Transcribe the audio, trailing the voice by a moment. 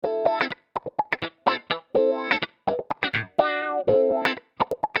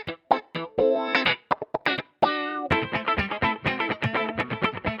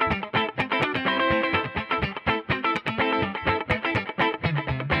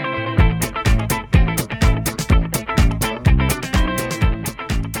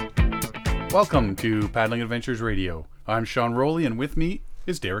Welcome to Paddling Adventures Radio. I'm Sean Rowley, and with me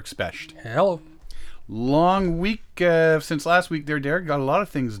is Derek Specht. Hello. Long week since last week there, Derek. Got a lot of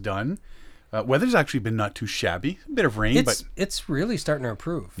things done. Weather's actually been not too shabby. A bit of rain, but it's really starting to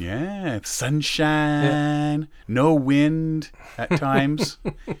improve. yeah, it's sunshine, no wind at times.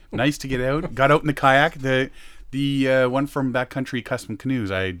 Nice to get out. Got out in the kayak. The one from Backcountry Custom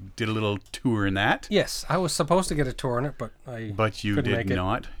Canoes. I did a little tour in that. Yes, I was supposed to get a tour on it, but you couldn't did make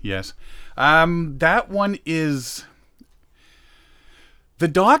not. Yes, that one is. The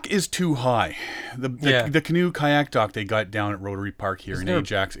dock is too high. The canoe kayak dock they got down at Rotary Park here in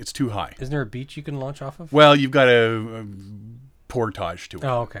Ajax, it's too high. Isn't there a beach you can launch off of? Well, you've got a portage to it.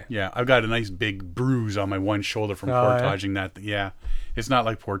 Oh, okay. Yeah, I've got a nice big bruise on my one shoulder from portaging that. Yeah, it's not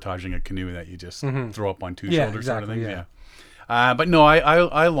like portaging a canoe that you just throw up on two shoulders exactly, sort of thing. Yeah. But no,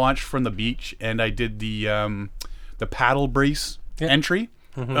 I launched from the beach and I did the paddle brace entry.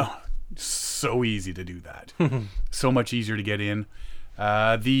 Mm-hmm. Oh, so easy to do that. So much easier to get in.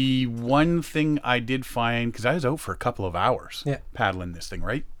 The one thing I did find, because I was out for a couple of hours paddling this thing,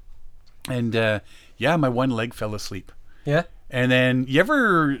 right? And my one leg fell asleep. Yeah. And then you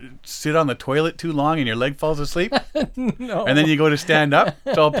ever sit on the toilet too long and your leg falls asleep? No. And then you go to stand up,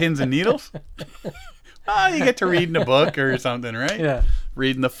 it's all pins and needles. You get to reading a book or something, right? Yeah.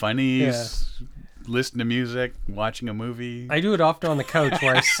 Reading the funnies. Listen to music, watching a movie. I do it often on the couch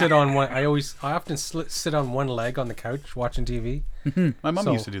where I sit on one. I often sit on one leg on the couch watching TV. My mom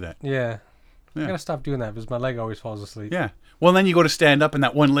used to do that. Yeah. I gotta stop doing that because my leg always falls asleep. Yeah. Well, then you go to stand up and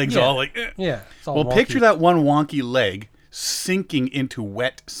that one leg's all like. Yeah. It's all well, wonky. Picture that one wonky leg sinking into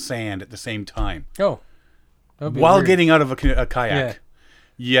wet sand at the same time. Oh. While weird. getting out of a kayak.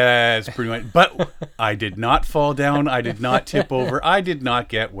 Yes, pretty much. But I did not fall down. I did not tip over. I did not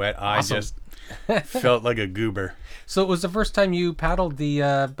get wet. I just felt like a goober. So it was the first time you paddled the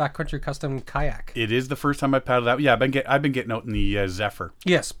Backcountry Custom kayak? It is the first time I paddled out. Yeah, I've been getting out in the Zephyr.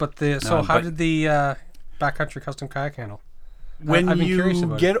 Yes, but how did the Backcountry Custom kayak handle? When I've been curious you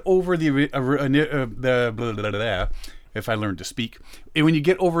about get over the if I learned to speak, when you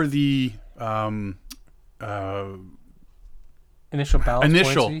get over the initial balance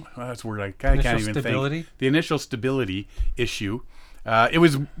buoyancy? That's a word I can't even stability? think. The initial stability issue. It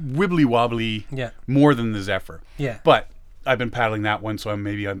was wibbly wobbly more than the Zephyr. Yeah. But I've been paddling that one, so I'm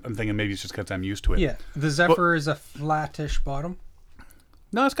thinking maybe it's just because I'm used to it. Yeah. The Zephyr is a flattish bottom.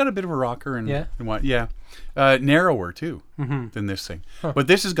 No, it's got a bit of a rocker and what? Yeah. Narrower too than this thing. Huh. But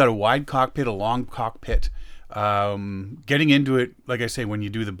this has got a wide cockpit, a long cockpit. Getting into it, like I say, when you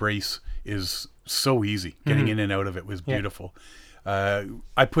do the brace is so easy. Getting in and out of it was beautiful.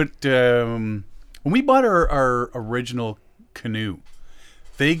 I put when we bought our original canoe,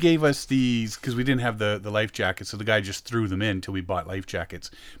 they gave us these because we didn't have the life jackets, so the guy just threw them in until we bought life jackets.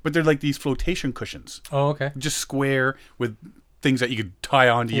 But they're like these flotation cushions. Oh, okay. Just square with things that you could tie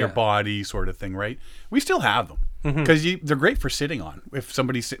onto your body, sort of thing, right? We still have them because they're great for sitting on. If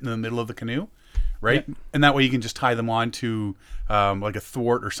somebody's sitting in the middle of the canoe, right, and that way you can just tie them onto like a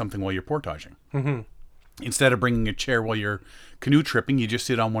thwart or something while you're portaging. Instead of bringing a chair while you're canoe tripping, you just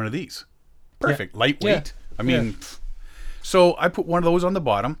sit on one of these. Perfect, lightweight. I mean. So I put one of those on the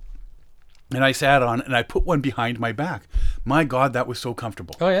bottom, and I sat on it, and I put one behind my back. My God, that was so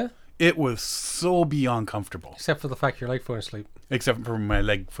comfortable. Oh, yeah? It was so beyond comfortable. Except for the fact your leg foot asleep. Except for my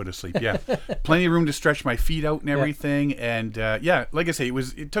leg foot asleep, yeah. Plenty of room to stretch my feet out and everything. And, like I say,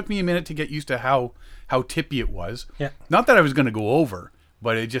 it took me a minute to get used to how tippy it was. Yeah. Not that I was going to go over,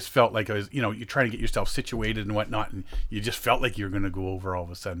 but it just felt like I was, you're trying to get yourself situated and whatnot, and you just felt like you were going to go over all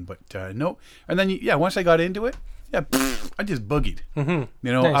of a sudden. But, no. And then, once I got into it, I just boogied.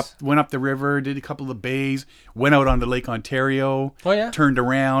 Nice. Went up the river, did a couple of the bays, went out onto Lake Ontario. Oh, yeah? Turned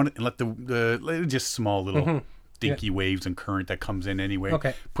around and let the just small little dinky waves and current that comes in anyway.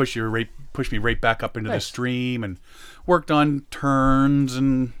 Okay. Push me right back up into the stream, and worked on turns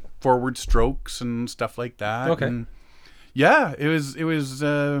and forward strokes and stuff like that. Okay. And it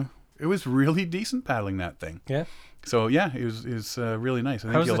was really decent paddling that thing. Yeah. So it was really nice. I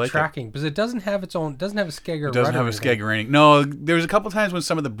think How's you'll the like tracking? Because it doesn't have a skeg or it doesn't have a skeg or anything. No, there was a couple of times when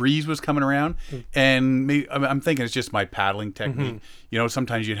some of the breeze was coming around, and I'm thinking it's just my paddling technique.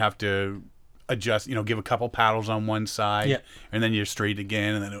 Sometimes you'd have to adjust. Give a couple paddles on one side, and then you're straight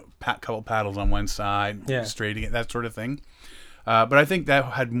again, and then a couple paddles on one side, straight again, that sort of thing. But I think that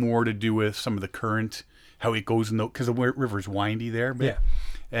had more to do with some of the current, how it goes because the river's windy there.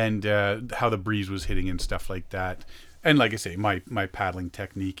 And how the breeze was hitting and stuff like that. And like I say, my paddling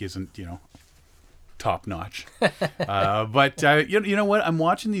technique isn't, top notch. But you know what? I'm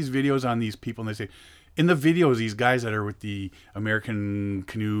watching these videos on these people, and they say, in the videos, these guys that are with the American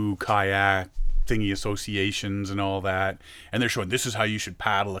Canoe Kayak thingy associations and all that, and they're showing this is how you should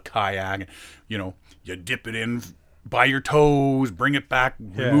paddle a kayak. You know, you dip it in by your toes, bring it back,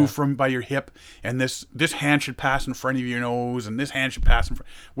 remove from by your hip, and this hand should pass in front of your nose, and this hand should pass in front.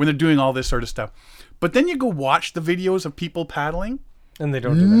 When they're doing all this sort of stuff, but then you go watch the videos of people paddling. And they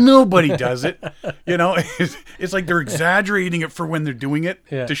don't do that. Nobody does it. You know, it's like they're exaggerating it for when they're doing it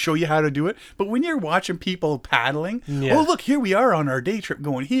to show you how to do it. But when you're watching people paddling, oh, look, here we are on our day trip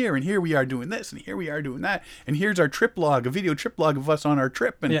going here, and here we are doing this, and here we are doing that. And here's our trip log, a video trip log of us on our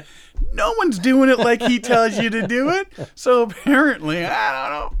trip. And no one's doing it like he tells you to do it. So apparently, I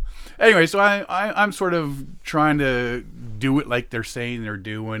don't know. Anyway, so I'm sort of trying to do it like they're saying they're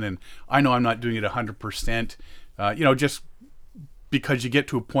doing. And I know I'm not doing it 100%, you know, just because you get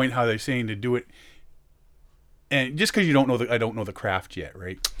to a point how they're saying to do it, and just because you don't know I don't know the craft yet,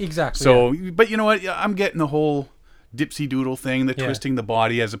 right? Exactly. So, but you know what? I'm getting the whole dipsy doodle thing, the twisting the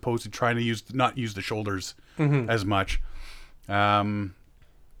body as opposed to trying to not use the shoulders as much. But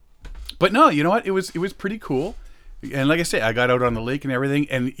no, you know what? It was pretty cool. And like I say, I got out on the lake and everything,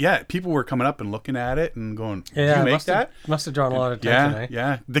 and people were coming up and looking at it and going, "Did you make that?" Must have drawn a lot of attention.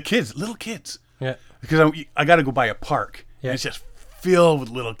 Yeah. The kids, little kids. Yeah. Because I got to go by a park. Yeah. And it's just filled with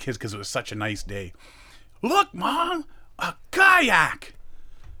little kids because it was such a nice day. Look, Mom, a kayak.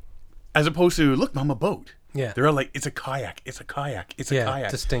 As opposed to, look, Mom, a boat. Yeah. They're all like, it's a kayak. It's a kayak. It's a kayak.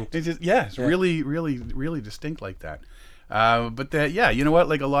 Distinct. It's just, it's really, really, really distinct like that. But you know what?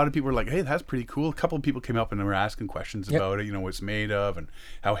 Like a lot of people were like, hey, that's pretty cool. A couple of people came up and were asking questions about it, you know, what it's made of and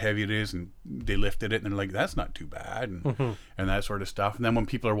how heavy it is. And they lifted it and they're like, that's not too bad. And that sort of stuff. And then when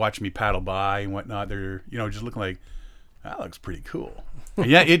people are watching me paddle by and whatnot, they're, you know, just looking like, that looks pretty cool. And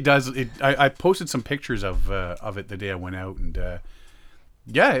yeah, it does. I posted some pictures of it the day I went out, and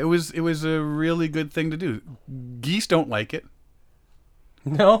it was a really good thing to do. Geese don't like it.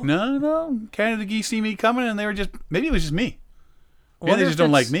 No. Canada geese see me coming, and they were maybe it was just me. Maybe they just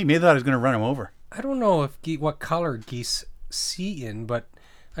don't like me. Maybe they thought I was going to run them over. I don't know what color geese see in, but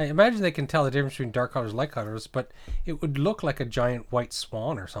I imagine they can tell the difference between dark colors and light colors. But it would look like a giant white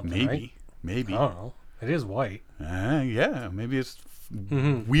swan or something, right? Maybe. I don't know. It is white. Maybe it's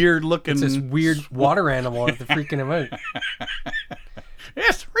weird looking. It's this weird water animal that's freaking him out.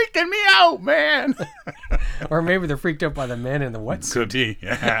 It's freaking me out, man. Or maybe they're freaked out by the men in the wetsuit. Could be.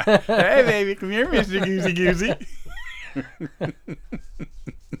 Yeah. Hey, baby, come here, Mr. Goosey Goosey.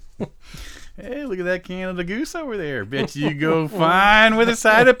 Hey, look at that Canada goose over there. Bet you go fine with a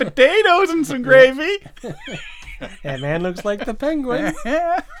side of potatoes and some gravy. That man looks like the penguin.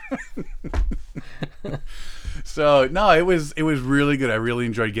 So no, it was really good. I really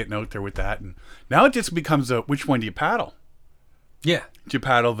enjoyed getting out there with that, and now it just becomes which one do you paddle? Yeah. Do you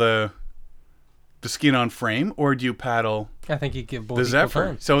paddle the skin on frame, or do you paddle? I think you give both the Zephyr.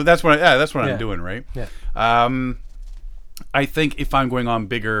 time. So that's what I'm doing, right? Yeah. I think if I'm going on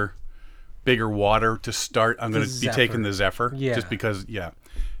bigger water to start, I'm going to be taking the Zephyr, just because,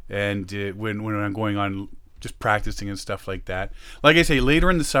 and when I'm going on, just practicing and stuff like that. Like I say, later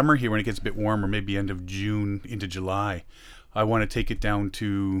in the summer here, when it gets a bit warmer, maybe end of June into July, I want to take it down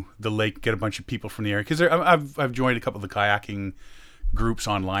to the lake, get a bunch of people from the area, because I've joined a couple of the kayaking groups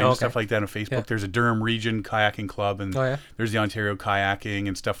online and stuff like that on Facebook. Yeah. There's a Durham Region Kayaking Club, and there's the Ontario Kayaking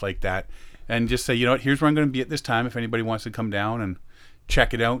and stuff like that. And just say, you know what, here's where I'm going to be at this time. If anybody wants to come down and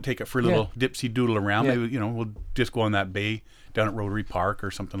check it out, take it for a little dipsy doodle around. Maybe, you know, we'll just go on that bay down at Rotary Park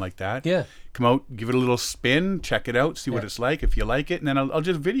or something like that. Yeah. Come out, give it a little spin, check it out, see what it's like, if you like it, and then I'll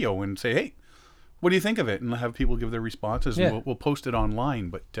just video and say, hey, what do you think of it? And have people give their responses, and we'll post it online.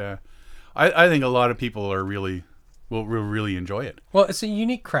 But I think a lot of people will really enjoy it. Well, it's a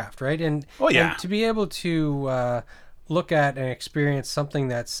unique craft, right? And and to be able to look at and experience something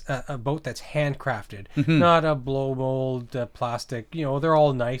that's a boat that's handcrafted, not a blow mold plastic. You know, they're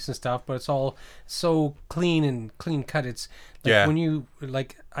all nice and stuff, but it's all so clean and clean cut. It's like when you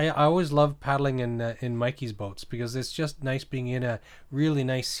I always love paddling in Mikey's boats, because it's just nice being in a really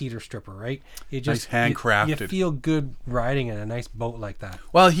nice cedar stripper, right? It just nice handcrafted. You feel good riding in a nice boat like that.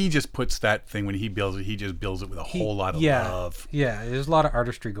 Well, he just puts that thing when he builds it. He just builds it with a whole lot of love. Yeah, there's a lot of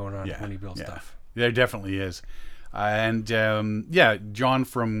artistry going on when he builds stuff. There definitely is. And John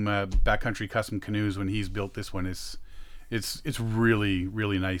from Backcountry Custom Canoes, when he's built this one, it's really,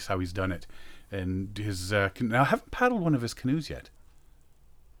 really nice how he's done it. And his now I haven't paddled one of his canoes yet.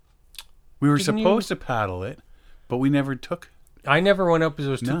 We were supposed to paddle it, but we never took. I never went up because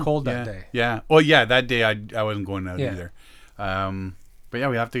it was too cold that day. Yeah. Well, that day I wasn't going out either. But yeah,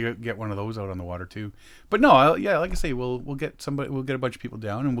 we have to get one of those out on the water too. But no, yeah, like I say, we'll get somebody, we'll get a bunch of people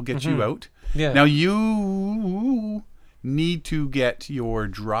down, and we'll get you out. Yeah. Now you need to get your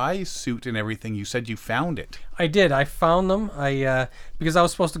dry suit and everything. You said you found it. I did. I found them. Because I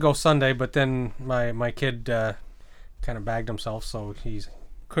was supposed to go Sunday, but then my kid kind of bagged himself, so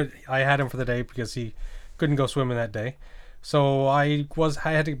I had him for the day because he couldn't go swimming that day. So I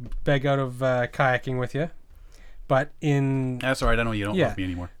had to beg out of kayaking with you. But that's all right. I know you don't love me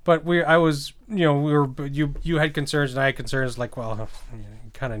anymore. But you had concerns and I had concerns, like, well,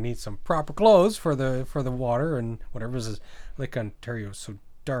 you kind of need some proper clothes for the water and whatever. Lake Ontario is so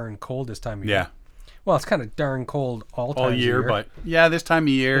darn cold this time of year. Yeah. Well, it's kind of darn cold all year, but yeah, this time of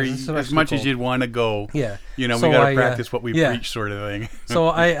year, as much as you'd want to go, yeah, we got to practice what we preach, sort of thing. So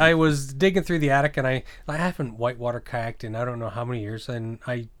I was digging through the attic, and I haven't whitewater kayaked in I don't know how many years, and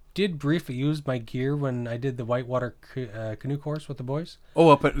I did briefly use my gear when I did the whitewater canoe course with the boys. Oh,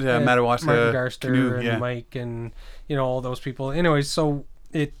 up at Madawaska. Martin Garster and Mike and all those people. Anyways, so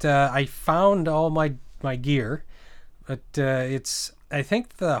I found all my gear, but it's. I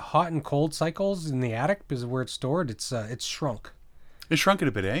think the hot and cold cycles in the attic is where it's stored. It's shrunk. It shrunk it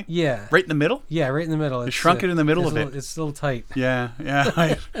a bit, eh? Yeah. Right in the middle? Yeah, right in the middle. It shrunk it in the middle of it. It's a little tight. Yeah.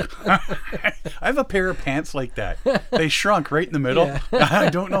 I have a pair of pants like that. They shrunk right in the middle. Yeah. I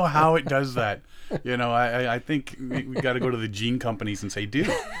don't know how it does that. I think we got to go to the jean companies and say,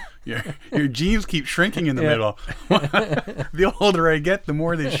 dude, your jeans keep shrinking in the middle. The older I get, the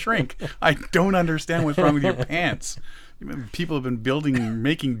more they shrink. I don't understand what's wrong with your pants. People have been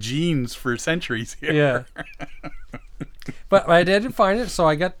making jeans for centuries here. Yeah. But I did find it, so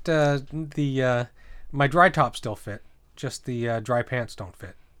I got my dry tops still fit. Just the dry pants don't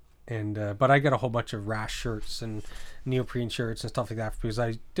fit. And but I got a whole bunch of rash shirts and neoprene shirts and stuff like that because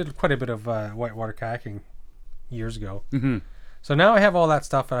I did quite a bit of whitewater kayaking years ago. Mm-hmm. So now I have all that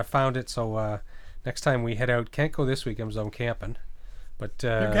stuff and I found it. So next time we head out, can't go this week. I'm camping. But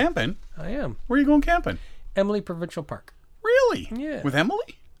you're camping? I am. Where are you going camping? Emily Provincial Park. Really? Yeah. With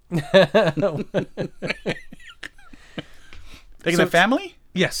Emily? Taking the family?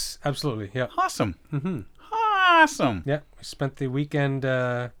 Yes, absolutely. Yeah. Awesome. Mm-hmm. Awesome. Yeah. We spent the weekend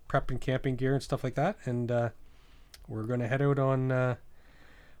prepping camping gear and stuff like that, and we're going to head out on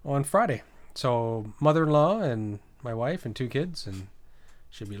Friday. So mother-in-law and my wife and 2 kids, and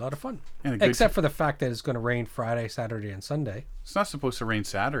should be a lot of fun. Except for the fact that it's going to rain Friday, Saturday, and Sunday. It's not supposed to rain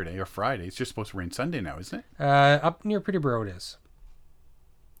Saturday or Friday. It's just supposed to rain Sunday now, isn't it? Up near Peterborough it is.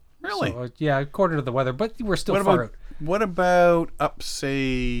 Really? So, yeah, according to the weather, but we're still far out. What about up,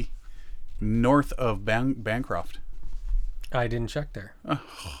 say, north of Bancroft? I didn't check there. Oh,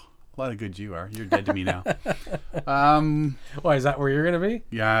 a lot of good you are. You're dead to me now. Why, is that where you're going to be?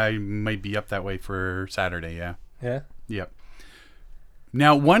 Yeah, I might be up that way for Saturday, yeah. Yeah? Yep.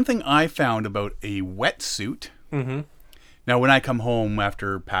 Now, one thing I found about a wetsuit. Mm-hmm. Now, when I come home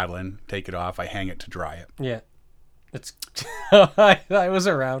after paddling, take it off, I hang it to dry it. Yeah. It's. I was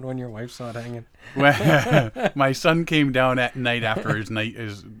around when your wife saw it hanging. Well, my son came down at night after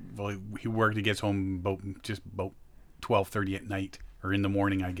he worked. He gets home about 12:30 at night or in the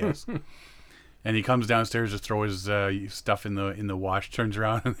morning, I guess. And he comes downstairs to throw his stuff in the wash. Turns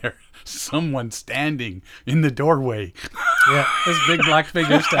around and there's someone standing in the doorway. Yeah, this big black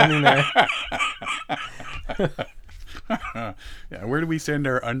figure standing there. Yeah, where do we send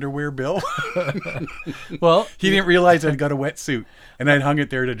our underwear bill? Well, he didn't realize I'd got a wetsuit and I'd hung it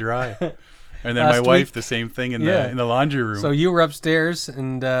there to dry. And then my wife, the same thing in the laundry room. So you were upstairs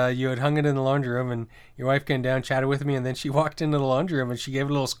and you had hung it in the laundry room, and your wife came down, chatted with me, and then she walked into the laundry room and she gave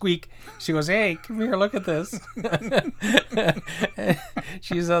a little squeak. She goes, "Hey, come here, look at this."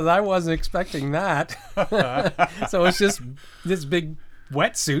 She says, "I wasn't expecting that." So it's just this big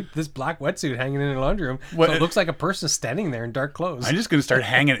wetsuit, this black wetsuit hanging in the laundry room. So it looks like a person standing there in dark clothes. I'm just going to start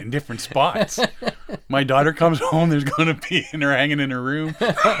hanging it in different spots. My daughter comes home, there's going to be in her hanging in her room.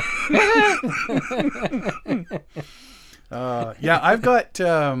 Yeah, I've got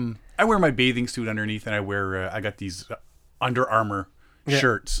I wear my bathing suit underneath, and I got these Under Armour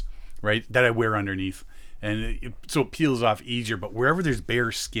shirts, right, that I wear underneath, and so it peels off easier. But wherever there's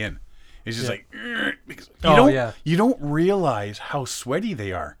bare skin, it's just like, because you don't realize how sweaty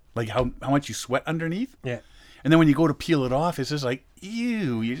they are, like how much you sweat underneath. Yeah. And then when you go to peel it off, it's just like,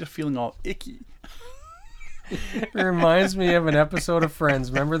 ew, you're just feeling all icky. It reminds me of an episode of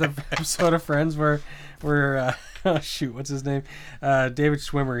Friends. Remember the episode of Friends where oh shoot, what's his name? David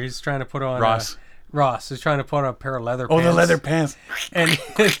Schwimmer. He's trying to put on Ross. Ross is trying to put on a pair of leather Oh, pants. the leather pants. And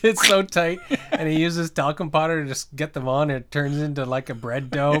it's so tight. And he uses talcum powder to just get them on. And it turns into like a bread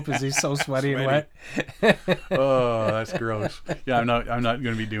dough because he's so sweaty and wet. Oh, that's gross. Yeah, I'm not going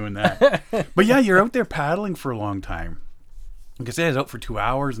to be doing that. But yeah, you're out there paddling for a long time. Like I said, it's out for 2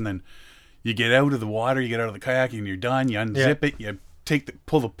 hours, and then you get out of the water, you get out of the kayak, and you're done. You unzip it, you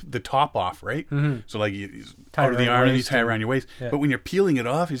pull the top off, right? Mm-hmm. So like you out of the arm, you tie it around your waist. Yeah. But when you're peeling it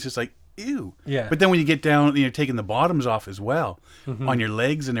off, it's just like, ew. Yeah. But then when you get down, you're taking the bottoms off as well, on your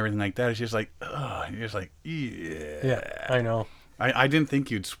legs and everything like that. It's just like, you're just like, yeah. Yeah, I know. I didn't think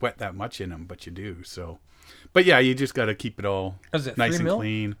you'd sweat that much in them, but you do. So, but yeah, you just got to keep it all nice and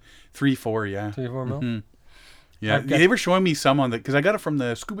clean. 3-4, yeah. 3-4 mil. Mm-hmm. Yeah, they were showing me some on because I got it from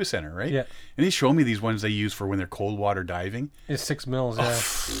the scuba center, right? Yeah. And he's showing me these ones they use for when they're cold water diving. It's 6 mils. Yeah.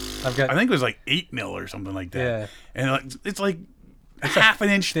 I think it was like 8 mil or something like that. Yeah. And it's like half an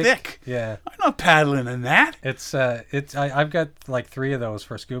inch thick. Yeah. I'm not paddling in that. I've got like 3 of those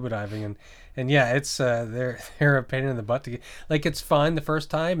for scuba diving, and yeah, it's they're a pain in the butt to get. Like, it's fine the first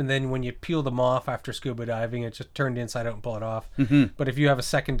time, and then when you peel them off after scuba diving, it just turned inside out and pull it off. Mm-hmm. But if you have a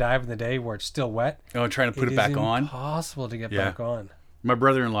second dive in the day where it's still wet, trying to put it back on, impossible to get back on. My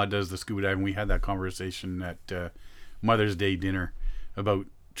brother-in-law does the scuba diving. We had that conversation at Mother's Day dinner about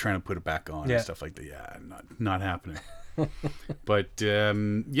trying to put it back on and stuff like that. Yeah, not happening. But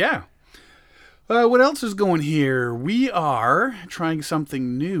yeah. What else is going here? We are trying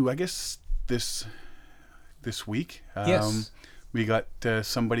something new. I guess this week. Yes. We got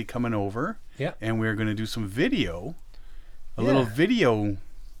somebody coming over. Yeah. And we're going to do some video. A little video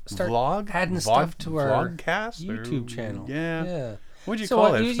vlog. Adding stuff to our vlogcast YouTube channel. Yeah. What'd you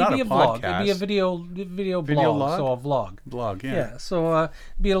call it? It's not a podcast. It'd be a video blog, log? so a vlog. Vlog, yeah. Yeah, so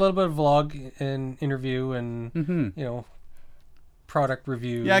be a little bit of vlog and interview and, product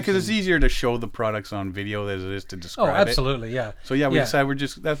reviews. Yeah, because it's easier to show the products on video as it is to describe it. Oh, absolutely, yeah. So yeah, we decided we're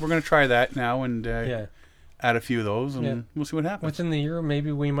going to try that now and add a few of those and we'll see what happens. Within the year,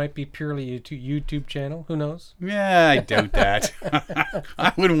 maybe we might be purely a YouTube channel. Who knows? Yeah, I doubt that.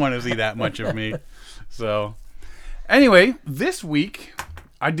 I wouldn't want to see that much of me. So... Anyway, this week,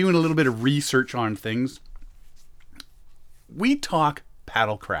 I'm doing a little bit of research on things. We talk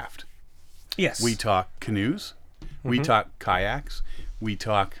paddlecraft. Yes. We talk canoes. Mm-hmm. We talk kayaks. We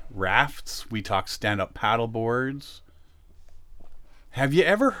talk rafts. We talk stand-up paddle boards. Have you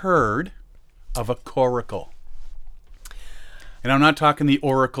ever heard of a coracle? And I'm not talking the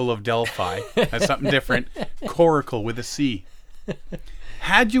Oracle of Delphi. That's something different. Coracle with a C.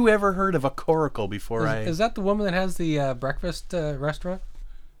 Had you ever heard of a coracle before? Is that the woman that has the breakfast restaurant?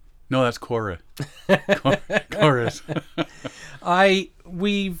 No, that's Cora. Cora's. I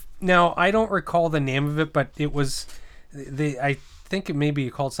don't recall the name of it, but it was I think it maybe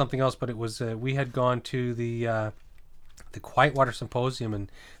called something else, but it was we had gone to the Quiet Water Symposium,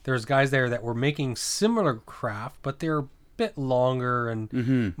 and there's guys there that were making similar craft, but they're bit longer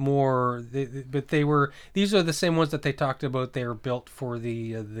and more these are the same ones that they talked about. They were built for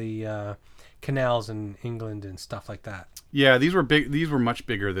the canals in England and stuff like that. Yeah, these were big. These were much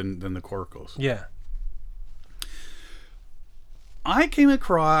bigger than the coracles. Yeah. I came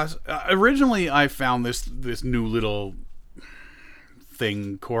across originally I found this new little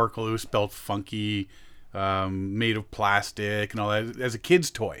thing, coracle. It was spelled funky, made of plastic and all that, as a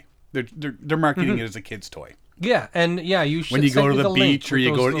kid's toy. They're marketing it as a kid's toy. Yeah, and you should when you go to the beach or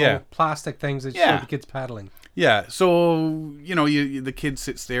you go plastic things that show the kids paddling. Yeah, so the kid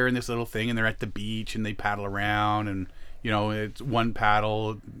sits there in this little thing and they're at the beach and they paddle around and it's one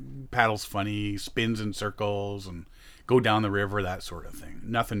paddles funny, spins in circles and go down the river, that sort of thing.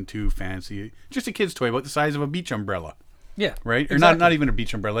 Nothing too fancy, just a kid's toy about the size of a beach umbrella. Yeah, right. Exactly. Or not even a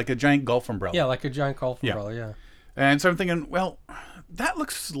beach umbrella, like a giant golf umbrella. Yeah, like a giant golf umbrella. Yeah. And so I'm thinking, well, that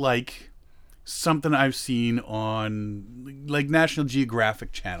looks like something I've seen on like National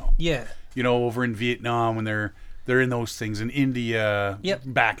Geographic Channel. Yeah. Over in Vietnam when they're in those things, in India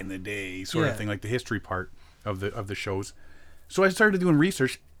back in the day, sort of thing, like the history part of the shows. So I started doing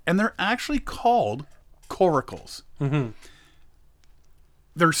research, and they're actually called coracles. Mm-hmm.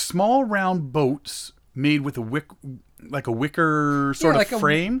 They're small round boats made with a wicker sort of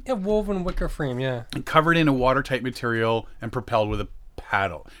frame. A woven wicker frame, yeah. And covered in a watertight material and propelled with a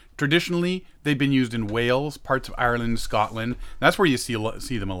paddle. Traditionally, they've been used in Wales, parts of Ireland, Scotland. That's where you see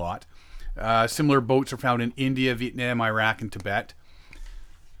them a lot. Similar boats are found in India, Vietnam, Iraq, and Tibet.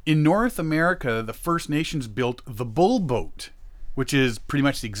 In North America, the First Nations built the bull boat, which is pretty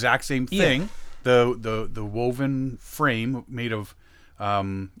much the exact same thing. Yeah. The woven frame made of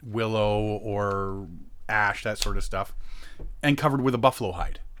willow or ash, that sort of stuff, and covered with a buffalo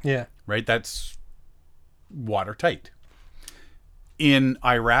hide. Yeah. Right? That's watertight. In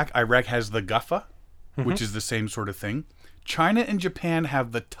Iraq has the Guffa, which is the same sort of thing. China and Japan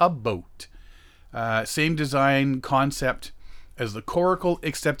have the tubboat. Same design concept as the coracle,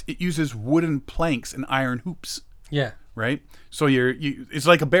 except it uses wooden planks and iron hoops. Yeah. Right? So it's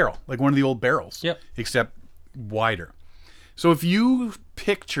like a barrel, like one of the old barrels. Yep. Except wider. So if you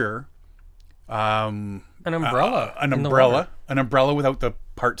picture an umbrella. An umbrella without the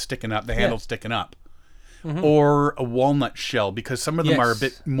part sticking up, the handle sticking up. Or a walnut shell, because some of them are a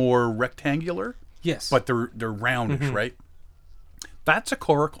bit more rectangular. Yes. But they're roundish, right? That's a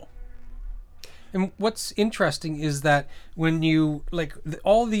coracle. And what's interesting is that when you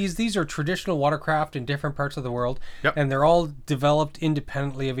all these are traditional watercraft in different parts of the world, and they're all developed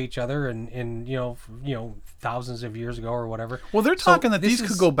independently of each other, and thousands of years ago or whatever. Well, they're talking that these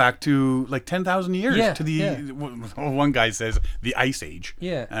could go back to like 10,000 years to the. One guy says the Ice Age.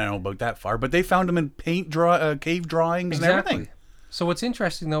 Yeah, I don't know about that far, but they found them in cave drawings and everything. So what's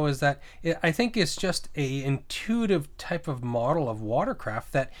interesting, though, is that I think it's just a intuitive type of model of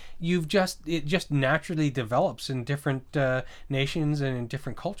watercraft that it just naturally develops in different nations and in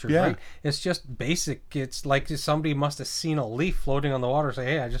different cultures, right? It's just basic. It's like somebody must have seen a leaf floating on the water and say,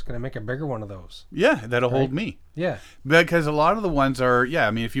 hey, I'm just going to make a bigger one of those. Yeah, that'll hold me. Yeah. Because a lot of the ones are,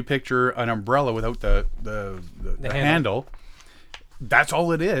 if you picture an umbrella without the handle, that's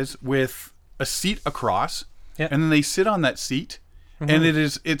all it is, with a seat across, and then they sit on that seat. And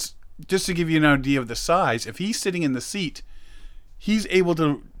it's just to give you an idea of the size. If he's sitting in the seat, he's able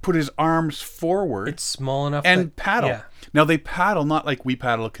to put his arms forward. It's small enough and paddle. Yeah. Now they paddle not like we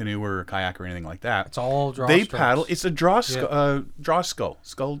paddle a canoe or a kayak or anything like that. It's all draw. They paddle. It's a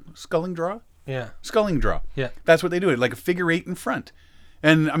sculling draw. Yeah. Sculling draw. Yeah. That's what they do. It like a figure 8 in front.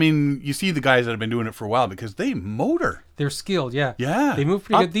 And I mean, you see the guys that have been doing it for a while because they motor. They're skilled. Yeah. Yeah. They move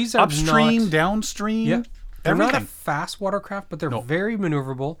pretty good. These are upstream, downstream. Yeah. They're everything. not a fast watercraft, but they're very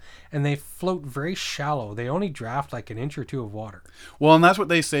maneuverable, and they float very shallow. They only draft like an inch or two of water. Well, and that's what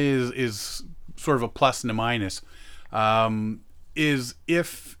they say is sort of a plus and a minus. Is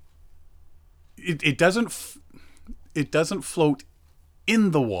if it doesn't float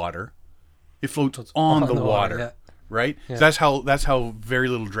in the water, it floats on the water, right? Yeah. So that's how very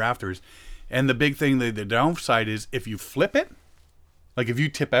little draft there is. And the big thing, the downside is if you flip it, like if you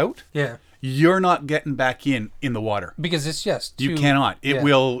tip out, you're not getting back in the water because it's just you cannot. It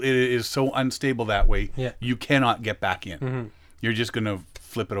is so unstable that way. Yeah. You cannot get back in. Mm-hmm. You're just going to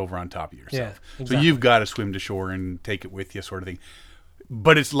flip it over on top of yourself. Yeah, exactly. So you've got to swim to shore and take it with you, sort of thing.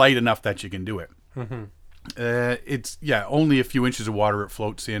 But it's light enough that you can do it. Mm-hmm. It's only a few inches of water it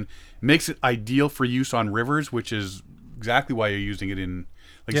floats in. Makes it ideal for use on rivers, which is exactly why you're using it in,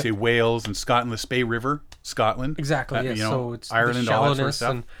 like you say, Wales and Scotland, the Spey River, Scotland. Exactly. So it's Ireland, all that sort of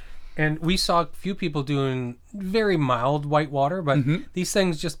stuff. And we saw a few people doing very mild whitewater, but these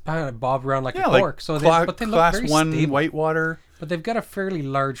things just kind of bob around like a cork. So they look very Class 1 stable. whitewater. But they've got a fairly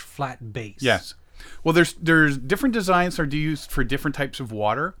large flat base. Yes. Well, there's different designs are used for different types of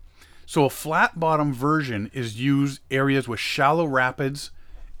water. So a flat bottom version is used areas with shallow rapids,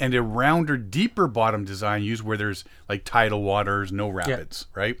 and a rounder, deeper bottom design used where there's like tidal waters, no rapids,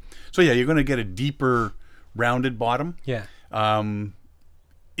 right? So you're going to get a deeper, rounded bottom. Yeah.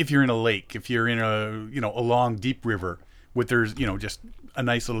 If you're in a lake, if you're in a long, deep river, there's just a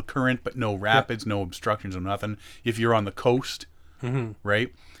nice little current, but no rapids, no obstructions, or nothing. If you're on the coast,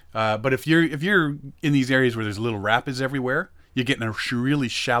 right? But if you're in these areas where there's little rapids everywhere, you're getting a really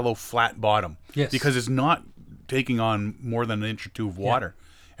shallow, flat bottom. Yes. Because it's not taking on more than an inch or two of water.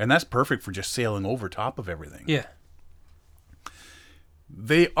 And that's perfect for just sailing over top of everything. Yeah.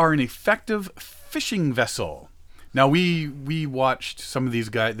 They are an effective fishing vessel. Now we watched some of these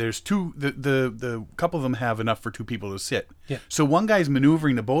guys. There's two. The couple of them have enough for two people to sit. Yeah. So one guy's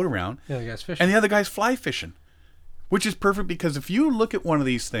maneuvering the boat around. The other guy's fishing. And the other guy's fly fishing, which is perfect because if you look at one of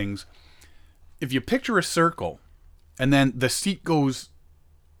these things, if you picture a circle, and then the seat goes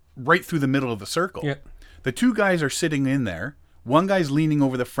right through the middle of the circle. Yeah. The two guys are sitting in there. One guy's leaning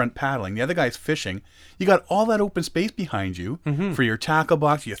over the front paddling. The other guy's fishing. You got all that open space behind you for your tackle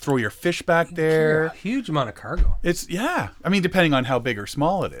box. You throw your fish back there. A huge amount of cargo. It's I mean, depending on how big or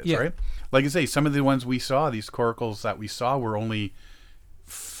small it is, right? Like I say, some of the ones we saw, these coracles that we saw, were only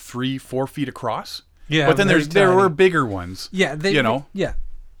 3-4 feet across. Yeah, but then there were bigger ones. Yeah, Yeah.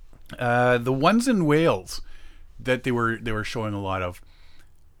 The ones in Wales that they were showing a lot of,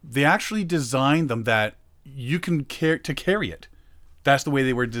 they actually designed them that you can carry it. That's the way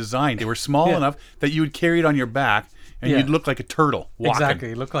they were designed. They were small enough that you would carry it on your back, and you'd look like a turtle walking. Exactly,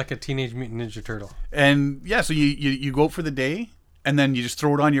 you look like a Teenage Mutant Ninja Turtle. And so you go out for the day, and then you just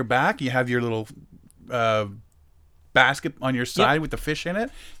throw it on your back. You have your little basket on your side with the fish in it.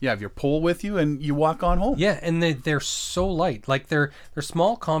 You have your pole with you, and you walk on home. Yeah, and they're so light. Like they're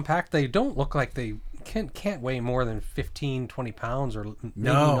small, compact. They don't look like they can't weigh more than 15, 20 pounds, or maybe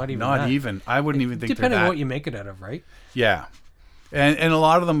not even that. Even. I wouldn't even think depending on what you make it out of, right? Yeah. And a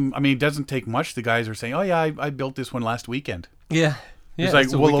lot of them, I mean, it doesn't take much. The guys are saying, "Oh yeah, I built this one last weekend." Yeah. It's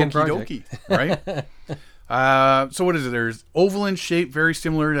like, well, okie dokie, right? So what is it? There's oval in shape, very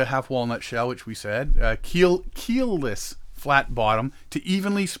similar to half walnut shell, which we said. Keelless flat bottom to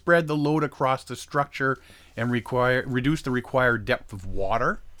evenly spread the load across the structure and reduce the required depth of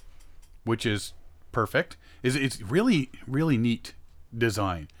water, which is perfect. It's really, really neat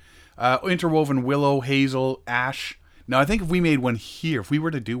design. Interwoven willow, hazel, ash. Now, I think if we made one here, if we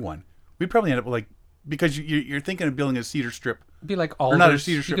were to do one, we'd probably end up like, because you're thinking of building a cedar strip. It'd be like alders. Or not a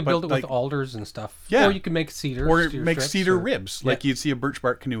cedar strip, you could build it like, with alders and stuff. Yeah. Or you could make cedar. Or make strips, cedar ribs, like you'd see a birch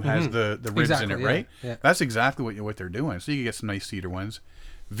bark canoe has the ribs in it, right? Yeah. That's exactly what they're doing. So you can get some nice cedar ones.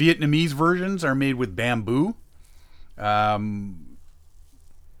 Vietnamese versions are made with bamboo. Vietnamese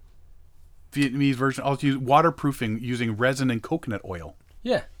version also use waterproofing using resin and coconut oil.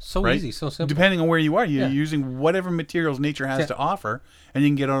 Yeah, so right? easy, so simple. Depending on where you are, you're using whatever materials nature has to offer, and you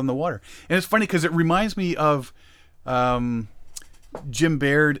can get out on the water. And it's funny because it reminds me of Jim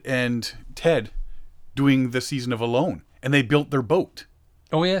Baird and Ted doing the season of Alone, and they built their boat.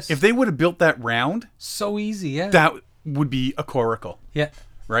 Oh, yes. If they would have built that round, so easy, yeah. that would be a coracle. Yeah.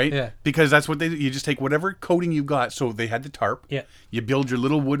 Right? Yeah. Because that's what you just take whatever coating you got. So they had the tarp. Yeah. You build your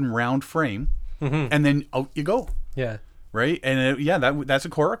little wooden round frame, and then out you go. Yeah. Right? And that's a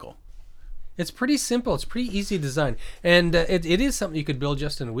coracle. It's pretty simple. It's pretty easy design. And it is something you could build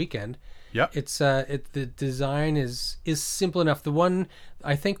just in a weekend. Yeah. It's the design is simple enough.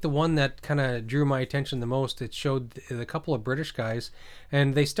 I think the one that kind of drew my attention the most, it showed a couple of British guys,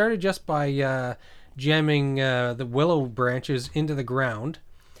 and they started just by jamming the willow branches into the ground,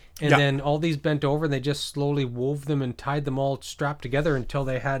 and then all these bent over, and they just slowly wove them and tied them all strapped together until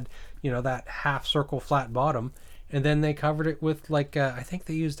they had, that half circle flat bottom, and then they covered it with I think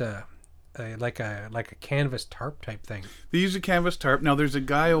they used a canvas tarp type thing. They use a canvas tarp. Now there's a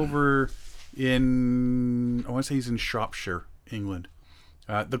guy over in, I want to say he's in Shropshire, England.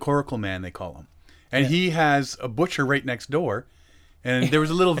 The Coracle Man, they call him. And he has a butcher right next door. And there was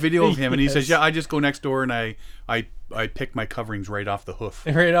a little video of him, and he says, "Yeah, I just go next door and I pick my coverings right off the hoof."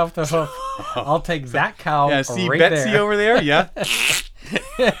 Right off the hoof. I'll take that cow. Yeah, see right Betsy there. over there. Yeah,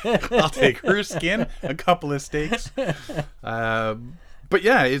 I'll take her skin, a couple of steaks. But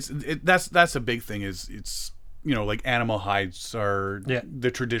yeah, that's a big thing. It's like animal hides are the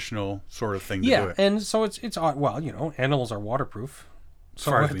traditional sort of thing to do it. Yeah, and so it's well, animals are waterproof,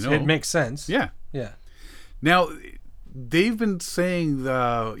 so as far as we know. It makes sense. Yeah. Now, they've been saying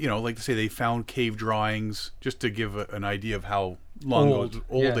like to say they found cave drawings just to give an idea of how old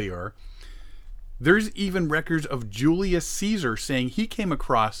they are. There's even records of Julius Caesar saying he came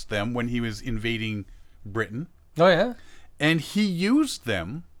across them when he was invading Britain. Oh yeah. And he used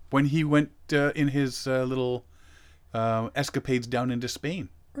them when he went in his little escapades down into Spain.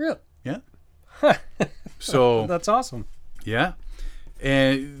 Really? Yeah. So that's awesome. Yeah.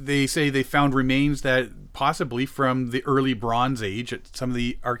 And they say they found remains that possibly from the early Bronze Age at some of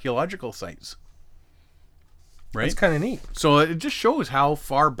the archaeological sites. Right? It's kind of neat. So it just shows how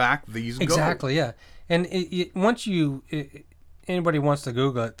far back these go. Exactly, yeah. And once anybody wants to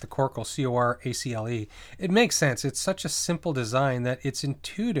Google it, the Coracle, Coracle, it makes sense. It's such a simple design that it's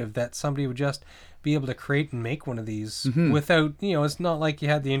intuitive that somebody would just be able to create and make one of these without, it's not like you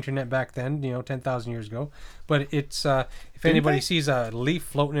had the internet back then, 10,000 years ago. But it's, if anybody sees a leaf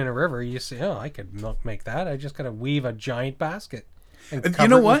floating in a river, you say, oh, I could make that. I just got to weave a giant basket. And you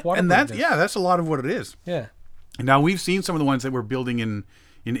know what? And that's a lot of what it is. Yeah. Now, we've seen some of the ones that we're building in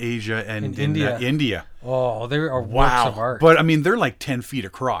Asia and in India. Oh, they are works of art. But I mean, they're like 10 feet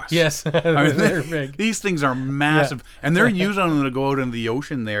across. Yes, I mean, they're big. These things are massive, and they're using them to go out into the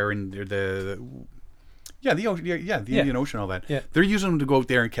ocean there, and the Indian Ocean, all that. Yeah. They're using them to go out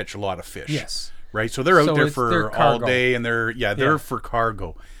there and catch a lot of fish. Yes, right. So they're out there for all day, and they're for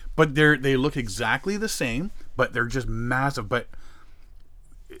cargo. But they look exactly the same, but they're just massive. But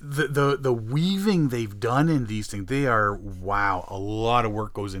the weaving they've done in these things, they are a lot of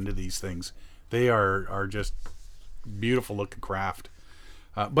work goes into these things. They are just beautiful looking craft.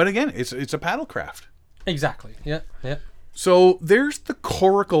 But again, it's a paddle craft. Exactly. Yeah. So there's the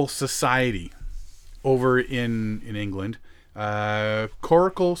Coracle Society over in England.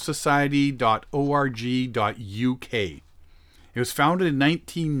 coraclesociety.org.uk. It was founded in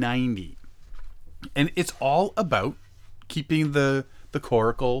 1990, and it's all about keeping the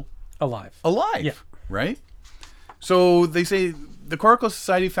coracle alive. Yeah. Right? So they say the Coracle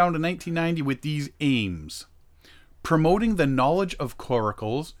Society founded in 1990 with these aims: promoting the knowledge of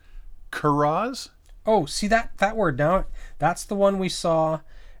coracles, kuras. Oh, see that word now? That's the one we saw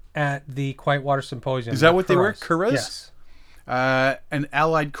at the Quiet Water Symposium. Is that what they were? Kuras? Yes. An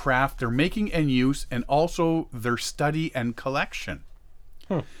allied craft, their making and use, and also their study and collection.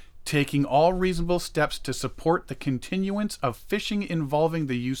 Taking all reasonable steps to support the continuance of fishing involving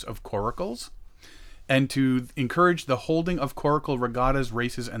the use of coracles, and to encourage the holding of coracle regattas,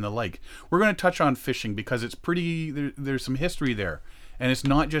 races, and the like. We're going to touch on fishing because it's pretty. There's some history there, and it's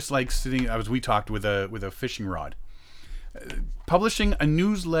not just like sitting, as we talked, with a fishing rod. Publishing a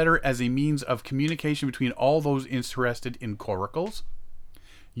newsletter as a means of communication between all those interested in coracles.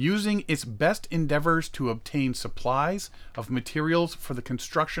 Using its best endeavors to obtain supplies of materials for the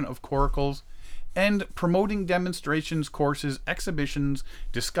construction of coracles, and promoting demonstrations, courses, exhibitions,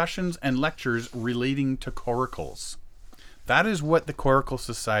 discussions, and lectures relating to coracles. That is what the Coracle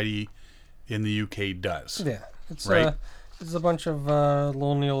Society in the UK does. Yeah, it's right. It's a bunch of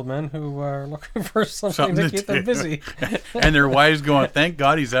lonely old men who are looking for something to keep them busy. And their wives going, thank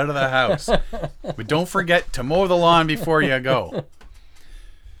God he's out of the house. But don't forget to mow the lawn before you go.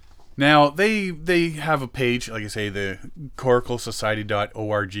 Now, they have a page, like I say, the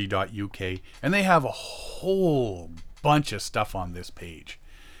coraclesociety.org.uk, and they have a whole bunch of stuff on this page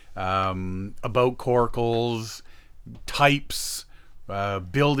about coracles, types,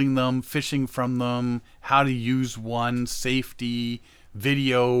 building them, fishing from them, how to use one, safety,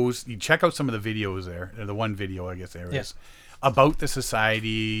 videos. You check out some of the videos there. The one video, I guess, there is about the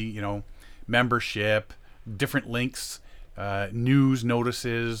society, membership, different links, news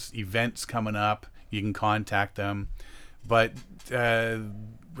notices, events coming up. You can contact them. But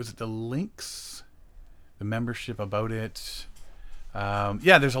was it the links? The membership about it?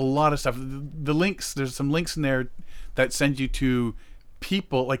 There's a lot of stuff. The links, there's some links in there that send you to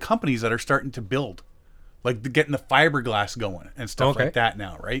people, like companies that are starting to build, like getting the fiberglass going and stuff like that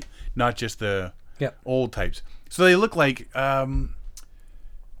now, right? Not just the old types. So they look like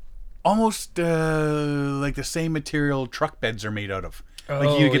almost like the same material truck beds are made out of.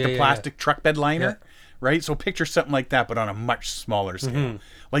 Like you get the plastic truck bed liner, right? So picture something like that, but on a much smaller scale. Mm-hmm.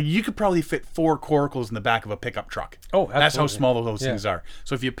 Like you could probably fit 4 coracles in the back of a pickup truck. Oh, absolutely. That's how small those things are.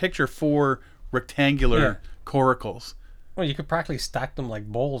 So if you picture 4 rectangular coracles. Well, you could practically stack them like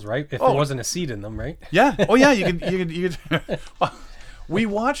bowls, right? If there wasn't a seat in them, right? Yeah. Oh, yeah. You could. We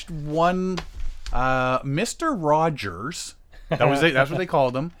watched one. Mr. Rogers. That's what they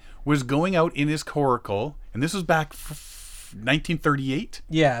called him. Was going out in his coracle, and this was back 1938.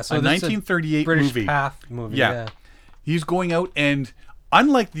 Yeah. So a 1938 British movie. Path movie. Yeah. He's going out, and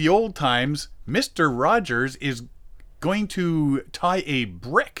unlike the old times, Mr. Rogers is going to tie a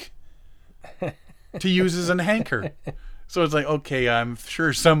brick to use as an anchor. So it's like, okay, I'm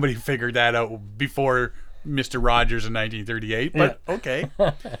sure somebody figured that out before Mr. Rogers in 1938, but okay.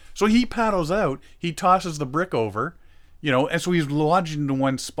 So he paddles out, he tosses the brick over, and so he's lodged into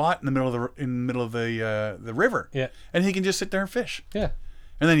one spot in the middle of the river. Yeah. And he can just sit there and fish. Yeah.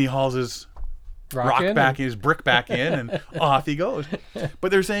 And then he hauls his his brick back in, and off he goes.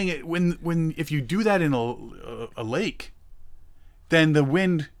 But they're saying if you do that in a lake, then the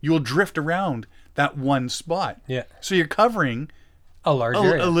wind, you'll drift around that one spot. Yeah. So you're covering a large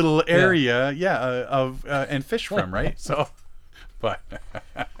area. A little area, of and fish from, right? So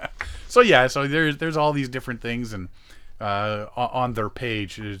there's all these different things, and on their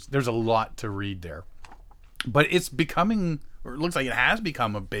page there's a lot to read there. But it's becoming, or it looks like it has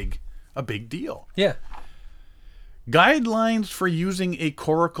become a big deal. Yeah. Guidelines for using a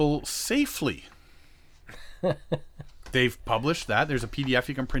coracle safely. They've published that. There's a PDF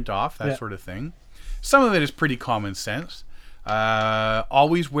you can print off, that sort of thing. Some of it is pretty common sense.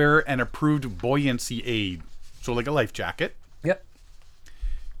 Always wear an approved buoyancy aid. So like a life jacket. Yep.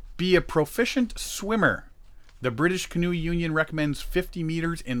 Be a proficient swimmer. The British Canoe Union recommends 50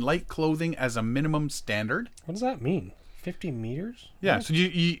 meters in light clothing as a minimum standard. What does that mean? 50 meters? Yeah. So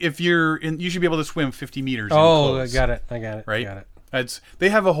if you're in, you should be able to swim 50 meters in clothes. I got it. Right? Got it. They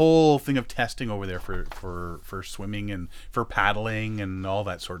have a whole thing of testing over there for swimming and for paddling and all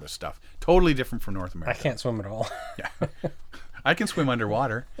that sort of stuff. Totally different from North America. I can't swim at all. Yeah. I can swim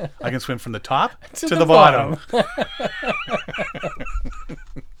underwater. I can swim from the top to the bottom.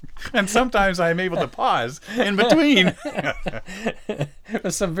 And sometimes I'm able to pause in between.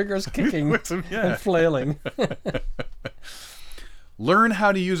 With some vigorous kicking and flailing. Learn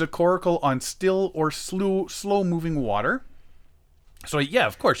how to use a coracle on still or slow moving water. So yeah,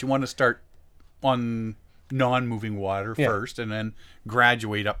 of course you want to start on non-moving water first, and then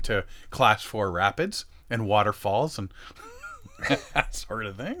graduate up to class 4 rapids and waterfalls and that sort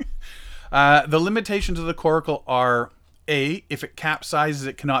of thing. The limitations of the coracle are A, if it capsizes,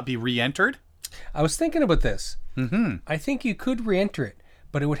 it cannot be re-entered. I was thinking about this. Mm-hmm. I think you could re-enter it,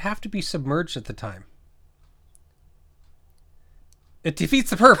 but it would have to be submerged at the time. It defeats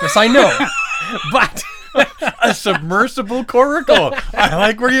the purpose, I know. But a submersible coracle. I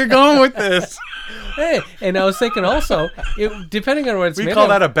like where you're going with this. Hey, and I was thinking also, depending on what it's made of. We call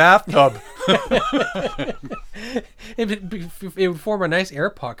that a bathtub. It would form a nice air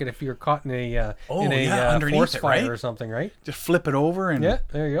pocket if you're caught in a forest fire, right? Or something, right? Just flip it over and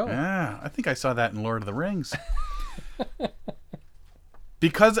there you go. Yeah, I think I saw that in Lord of the Rings.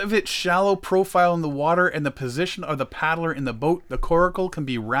 Because of its shallow profile in the water and the position of the paddler in the boat, the coracle can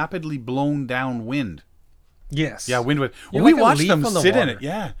be rapidly blown downwind. Yes. Yeah, wind with. Well, we watched them sit in it.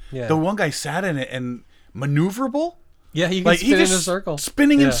 Yeah. The one guy sat in it and maneuverable. Yeah, he can spin in a circle.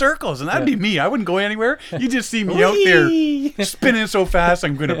 Spinning in circles, and that'd be me. I wouldn't go anywhere. You just see me out there spinning so fast,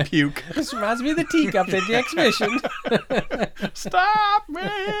 I'm going to puke. This reminds me of the teacup at the exhibition. Stop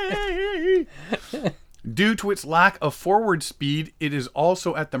me! Due to its lack of forward speed, it is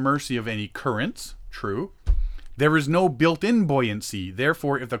also at the mercy of any currents. True. There is no built-in buoyancy.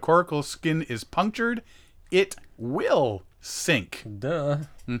 Therefore, if the coracle's skin is punctured, it will sink. Duh.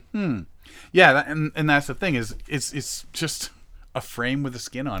 Mm-hmm. Yeah, and that's the thing is it's just a frame with a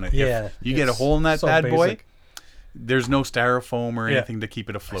skin on it. Yeah. If you get a hole in that bad boy, there's no styrofoam or anything to keep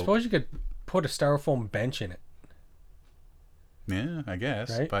it afloat. I suppose you could put a styrofoam bench in it. Yeah, I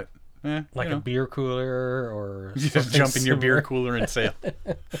guess. Right? But like a beer cooler or you just jump in your beer cooler and sail.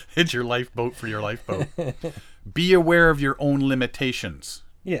 It's your lifeboat for your lifeboat. Be aware of your own limitations.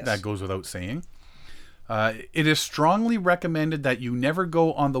 Yes. That goes without saying. It is strongly recommended that you never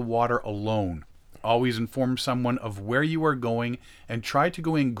go on the water alone. Always inform someone of where you are going and try to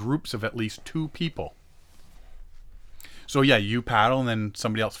go in groups of at least 2 people. So yeah, you paddle and then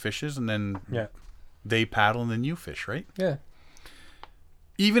somebody else fishes and then they paddle and then you fish, right? Yeah.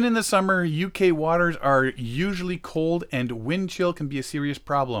 Even in the summer, UK waters are usually cold and wind chill can be a serious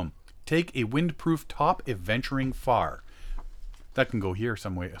problem. Take a windproof top if venturing far. That can go here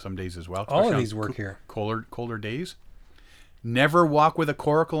some days as well. All of these work here. Colder days. Never walk with a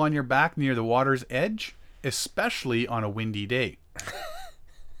coracle on your back near the water's edge, especially on a windy day.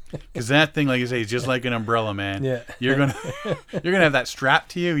 Because that thing, like I say, is just like an umbrella, man. Yeah. You're gonna have that strap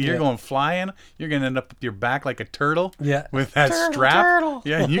to you. You're going flying. You're gonna end up with your back like a turtle. Yeah. With that strap.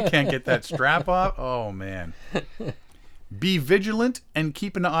 Yeah, you can't get that strap off. Oh man. Be vigilant and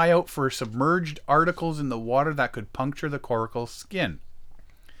keep an eye out for submerged articles in the water that could puncture the coracle's skin.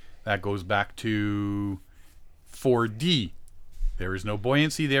 That goes back to 4D. There is no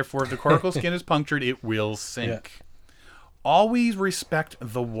buoyancy, therefore if the coracle skin is punctured, it will sink. Yeah. Always respect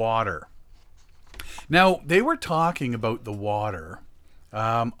the water. Now, they were talking about the water.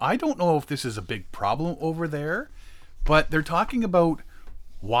 I don't know if this is a big problem over there, but they're talking about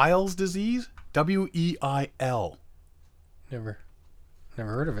Weil's disease, W-E-I-L. Never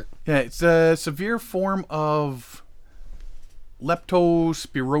heard of it. Yeah, it's a severe form of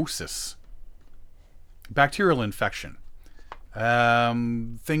leptospirosis, bacterial infection.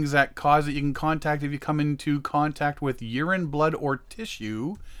 Things that cause it you can contact if you come into contact with urine, blood, or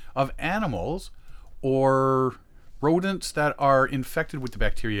tissue of animals or rodents that are infected with the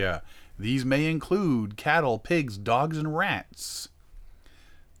bacteria. These may include cattle, pigs, dogs, and rats.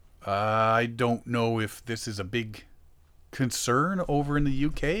 I don't know if this is a big concern over in the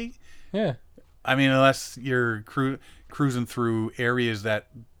UK. Yeah. I mean, unless you're cruising through areas that,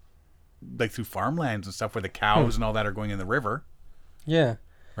 like through farmlands and stuff where the cows and all that are going in the river. Yeah.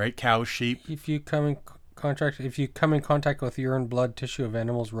 Right? Cows, sheep. If you come in contact with urine, blood, tissue of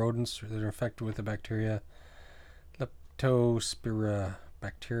animals, rodents that are infected with the bacteria, Leptospira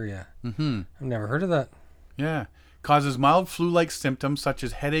bacteria. Mm-hmm. I've never heard of that. Yeah. Causes mild flu-like symptoms such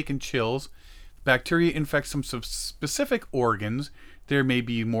as headache and chills. Bacteria infects some specific organs. There may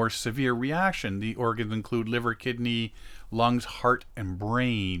be more severe reaction. The organs include liver, kidney, lungs, heart, and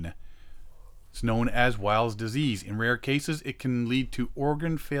brain. It's known as Weil's disease. In rare cases, it can lead to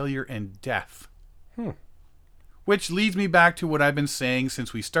organ failure and death. Which leads me back to what I've been saying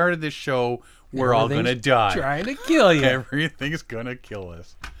since we started this show. We're all going to die. Trying to kill you. Everything's going to kill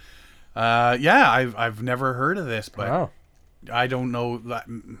us. Yeah, I've never heard of this, but wow. I don't know.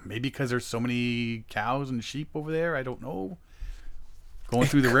 Maybe because there's so many cows and sheep over there. I don't know. Going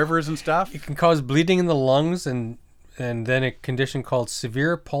through the rivers and stuff. It can cause bleeding in the lungs and then a condition called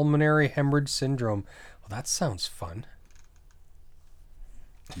severe pulmonary hemorrhage syndrome. Well, that sounds fun.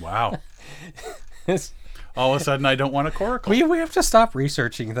 Wow. all of a sudden I don't want a coracle. We have to stop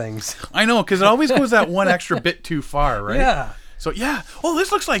researching things. I know, because it always goes that one extra bit too far, right? Yeah. So, yeah. Oh,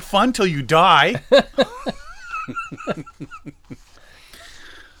 this looks like fun till you die.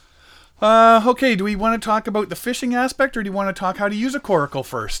 Okay, do we want to talk about the fishing aspect, or do you want to talk how to use a coracle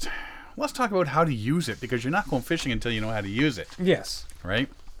first? Let's talk about how to use it, because you're not going fishing until you know how to use it. Yes. Right?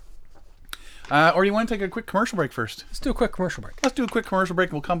 Or you want to take a quick commercial break first? Let's do a quick commercial break. Let's do a quick commercial break,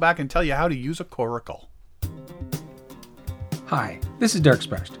 and we'll come back and tell you how to use a coracle. Hi, this is Derek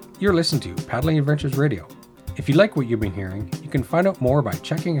Sprest. You're listening to Paddling Adventures Radio. If you like what you've been hearing, you can find out more by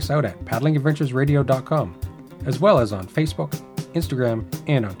checking us out at paddlingadventuresradio.com, as well as on Facebook, Instagram,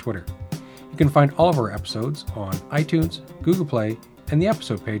 and on Twitter. You can find all of our episodes on iTunes, Google Play, and the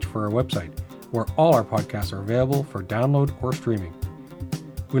episode page for our website, where all our podcasts are available for download or streaming.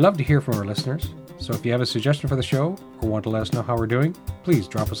 We love to hear from our listeners, so if you have a suggestion for the show or want to let us know how we're doing, please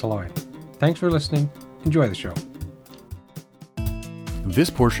drop us a line. Thanks for listening. Enjoy the show. This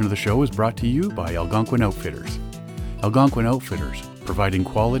portion of the show is brought to you by Algonquin Outfitters. Algonquin Outfitters, providing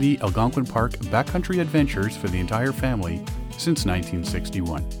quality Algonquin Park backcountry adventures for the entire family since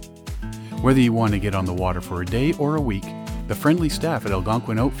 1961. Whether you want to get on the water for a day or a week, the friendly staff at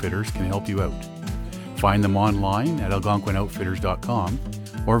Algonquin Outfitters can help you out. Find them online at algonquinoutfitters.com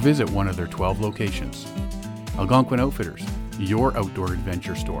or visit one of their 12 locations. Algonquin Outfitters, your outdoor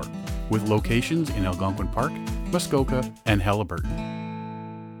adventure store, with locations in Algonquin Park, Muskoka, and Halliburton.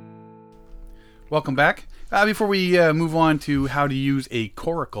 Welcome back. Before we move on to how to use a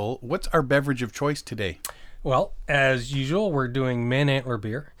coracle, what's our beverage of choice today? Well, as usual, we're doing Man Antler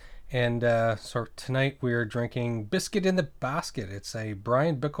beer. And so tonight we're drinking Biscuit in the Basket. It's a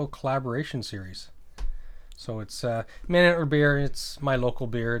Brian Bickle collaboration series. So it's Man Antler beer. It's my local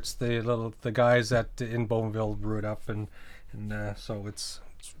beer. It's the guys that in Bowmanville brew it up, and so it's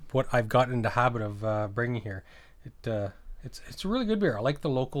what I've gotten in the habit of bringing here. It's a really good beer. I like the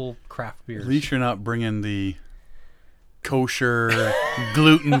local craft beers. At least you're not bringing the kosher,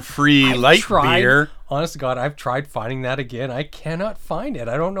 gluten-free light beer. Honest to God, I've tried finding that again. I cannot find it.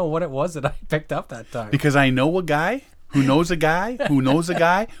 I don't know what it was that I picked up that time. Because I know a guy who knows a guy who knows a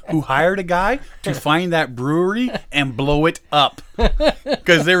guy who hired a guy to find that brewery and blow it up.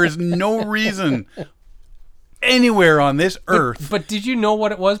 Because there is no reason anywhere on this earth. But did you know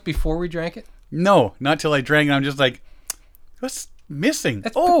what it was before we drank it? No, not till I drank it. I'm just like, what's missing?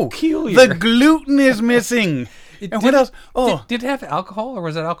 That's peculiar. The gluten is missing. What else? Oh, did it have alcohol, or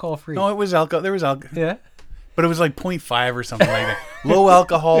was it alcohol free? No, it was alcohol. There was alcohol. Yeah, but it was like 0.5 or something like that. Low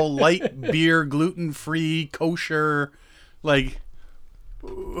alcohol, light beer, gluten free, kosher. Like,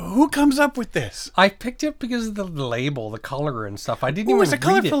 who comes up with this? I picked it because of the label, the color and stuff. I didn't even it's a read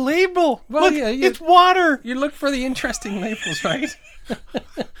colorful label. Well, look, yeah, it's water. You look for the interesting labels, right?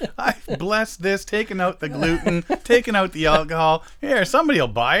 I've blessed this, taken out the gluten, taken out the alcohol. Here, somebody will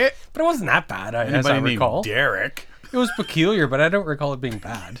buy it. But it wasn't that bad, as I Anybody recall. named Derek. It was peculiar, but I don't recall it being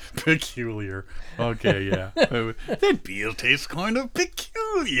bad. Peculiar. Okay, yeah. That beer tastes kind of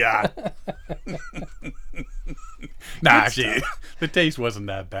peculiar. Nah, actually, the taste wasn't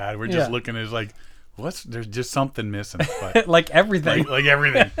that bad. We're just looking at it like, there's just something missing. But like everything. Like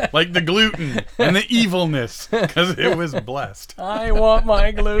everything. Like the gluten and the evilness, because it was blessed. I want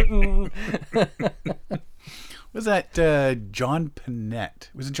my gluten. Was that John Panette?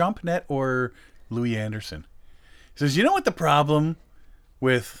 Was it John Panette or Louis Anderson? He says, you know what the problem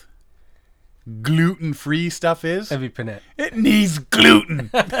with gluten-free stuff is? Heavy Panette. It needs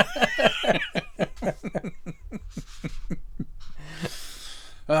gluten.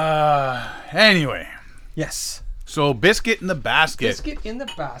 Anyway. Yes. So, Biscuit in the Basket. Biscuit in the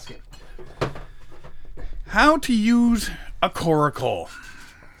Basket. How to use a coracle.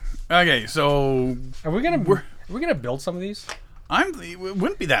 Okay, so Are we gonna build some of these? It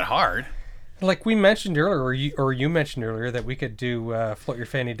wouldn't be that hard. Like we mentioned earlier, or you mentioned earlier, that we could do float your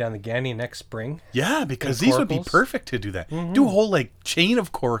fanny down the Ganny next spring. Yeah, because these would be perfect to do that. Mm-hmm. Do a whole chain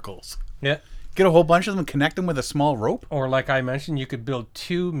of coracles. Yeah. Get a whole bunch of them, connect them with a small rope. Or like I mentioned, you could build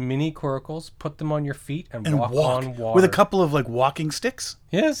 2 mini coracles, put them on your feet, and walk on water. With a couple of walking sticks.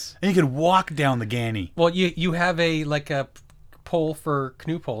 Yes. And you could walk down the Ganny. Well, you have a pole for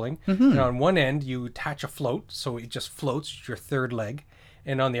canoe poling, and on one end you attach a float, so it just floats your third leg.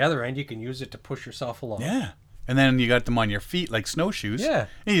 And on the other end, you can use it to push yourself along. Yeah. And then you got them on your feet like snowshoes. Yeah.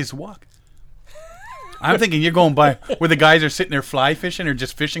 And you just walk. I'm thinking you're going by where the guys are sitting there fly fishing or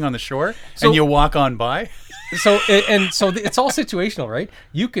just fishing on the shore, and you walk on by. So it's all situational, right?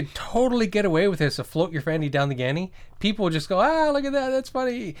 You could totally get away with this to float your fanny down the Ganney. People would just go, look at that, that's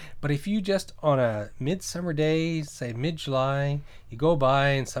funny. But if you just on a midsummer day, say mid-July, you go by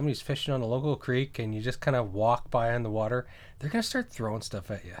and somebody's fishing on a local creek and you just kind of walk by on the water, they're gonna start throwing stuff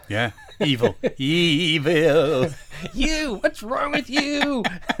at you. Yeah, evil. You, what's wrong with you?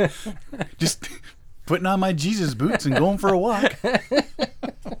 Just putting on my Jesus boots and going for a walk.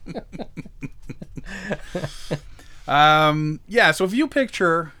 So if you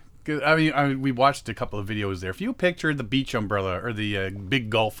picture, we watched a couple of videos there. If you picture the beach umbrella or the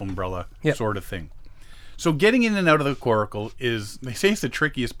big golf umbrella sort of thing. So getting in and out of the coracle is, they say it's the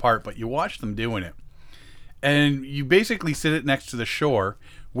trickiest part, but you watch them doing it. And you basically sit it next to the shore.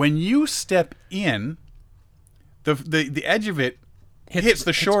 When you step in, the edge of it hits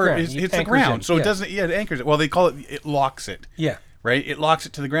the shore, hits the ground. So it doesn't, it anchors it. Well, they call it locks it. Yeah. Right? It locks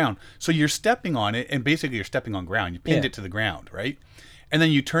it to the ground. So you're stepping on it, and basically you're stepping on ground. You pinned it to the ground, right? And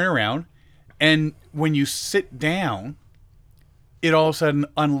then you turn around, and when you sit down, it all of a sudden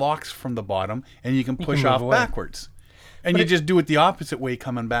unlocks from the bottom, and you can push off backwards. And you just do it the opposite way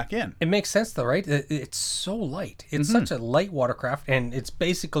coming back in. It makes sense, though, right? It's so light. It's such a light watercraft, and it's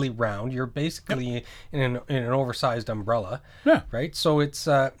basically round. You're basically in an oversized umbrella, right? So it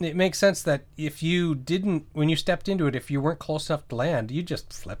makes sense that if you didn't, when you stepped into it, if you weren't close enough to land, you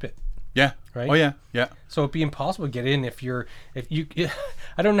just flip it. Yeah. Right. Oh yeah. Yeah. So it'd be impossible to get in if you.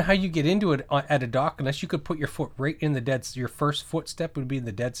 I don't know how you get into it at a dock unless you could put your foot right in the dead. Your first footstep would be in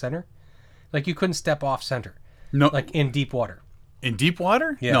the dead center. Like you couldn't step off center. No. Like in deep water. In deep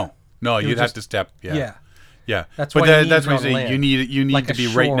water? Yeah. No. You'd have to step. Yeah. Yeah. That's why you say you need like to be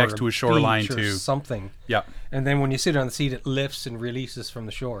right next to a shoreline too. Something. Yeah. And then when you sit on the seat, it lifts and releases from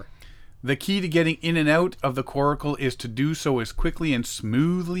the shore. The key to getting in and out of the coracle is to do so as quickly and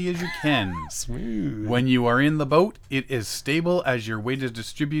smoothly as you can. Smooth. When you are in the boat, it is stable as your weight is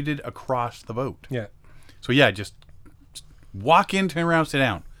distributed across the boat. Yeah. So just walk in, turn around, sit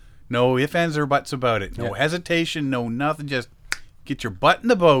down. No ifs, ands, or buts about it. No hesitation, no nothing. Just get your butt in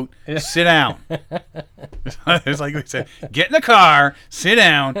the boat, sit down. It's like we said, get in the car, sit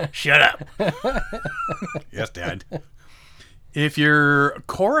down, shut up. Yes, Dad. If you're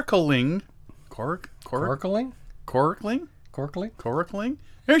coracling, Coracling? Coracling?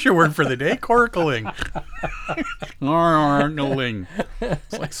 There's your word for the day, coracling. Snorkeling.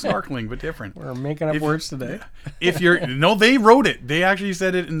 It's like snorkeling, but different. We're making up words today. They wrote it. They actually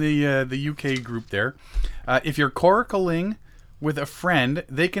said it in the UK group there. If you're coracling with a friend,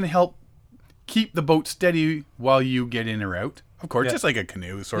 they can help keep the boat steady while you get in or out. Of course, just like a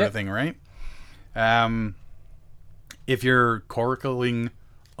canoe sort of thing, right? If you're coracling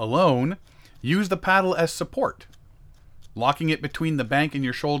alone, use the paddle as support, locking it between the bank and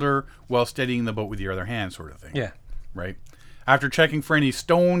your shoulder while steadying the boat with your other hand, sort of thing. Yeah. Right? After checking for any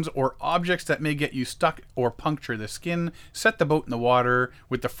stones or objects that may get you stuck or puncture the skin, set the boat in the water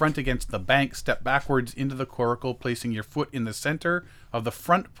with the front against the bank, step backwards into the coracle, placing your foot in the center of the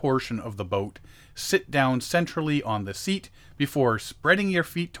front portion of the boat. Sit down centrally on the seat before spreading your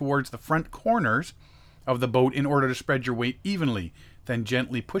feet towards the front corners of the boat in order to spread your weight evenly. Then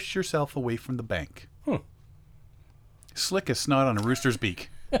gently push yourself away from the bank. Slick as snot on a rooster's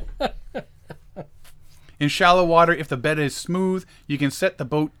beak. In shallow water, if the bed is smooth, you can set the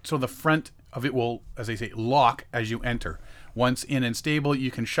boat so the front of it will, as they say, lock as you enter. Once in and stable,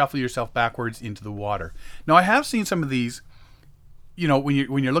 you can shuffle yourself backwards into the water. Now, I have seen some of these,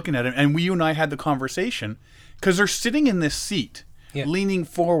 when you're looking at it, and you and I had the conversation, because they're sitting in this seat, leaning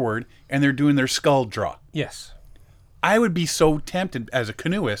forward, and they're doing their skull draw. Yes. I would be so tempted as a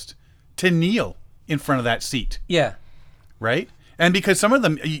canoeist to kneel in front of that seat. Yeah. Right? And because some of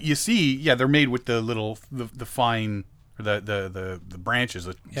them, you see, they're made with the little, the fine, or the branches,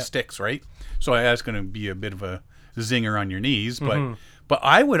 the sticks, right? So that's going to be a bit of a zinger on your knees, but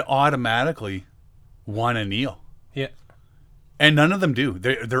I would automatically want to kneel. Yeah. And none of them do.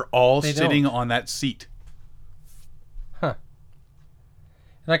 They're all sitting on that seat. Huh.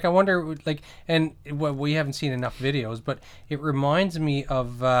 Like, I wonder, we haven't seen enough videos, but it reminds me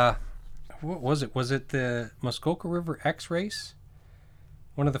of, what was it? Was it the Muskoka River X race?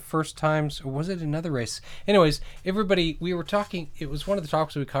 One of the first times, or was it another race? Anyways, everybody, we were talking, it was one of the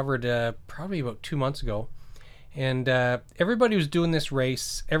topics we covered probably about 2 months ago. And everybody was doing this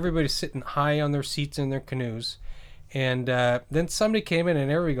race. Everybody's sitting high on their seats in their canoes. And then somebody came in and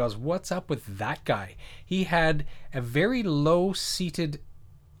everybody goes, what's up with that guy? He had a very low-seated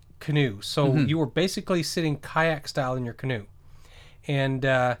canoe. So you were basically sitting kayak style in your canoe.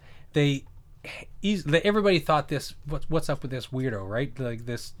 And everybody thought this, what's up with this weirdo, right? Like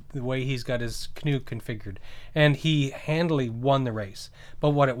the way he's got his canoe configured, and he handily won the race.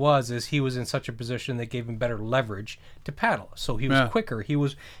 But what it was is he was in such a position that gave him better leverage to paddle, so he was quicker. He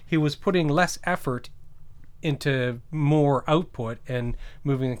was putting less effort into more output and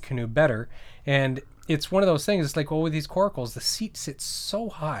moving the canoe better. And it's one of those things. It's like, well, with these coracles, the seat sits so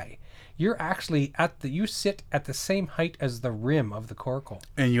high. You're actually you sit at the same height as the rim of the coracle.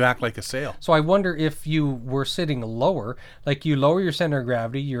 And you act like a sail. So I wonder if you were sitting lower, like you lower your center of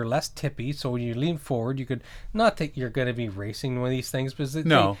gravity, you're less tippy, so when you lean forward, you could, not that you're going to be racing one of these things, because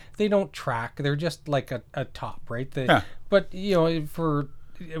they don't track. They're just like a top, right? But,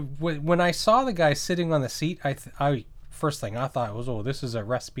 when I saw the guy sitting on the seat, I first thing I thought was, oh, this is a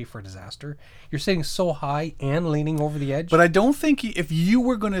recipe for disaster. You're sitting so high and leaning over the edge. But I don't think if you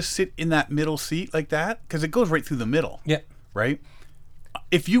were going to sit in that middle seat like that, because it goes right through the middle. Yeah. Right?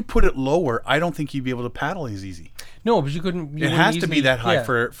 If you put it lower, I don't think you'd be able to paddle as easy. No, but you couldn't. It has to be that high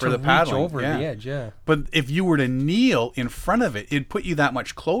for the paddling. Over the edge, yeah. But if you were to kneel in front of it, it'd put you that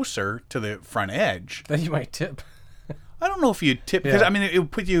much closer to the front edge. Then you might tip. I don't know if you'd tip, because it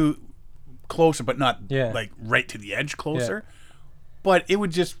would put you closer, but not like right to the edge closer. But it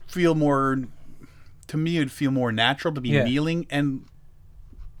would just feel more, to me, it'd feel more natural to be kneeling and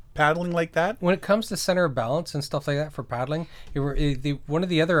paddling like that. When it comes to center of balance and stuff like that for paddling, one of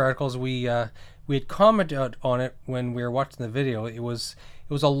the other articles we had commented on it when we were watching the video. It was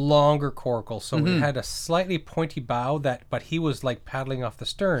a longer coracle, so it had a slightly pointy bow but he was like paddling off the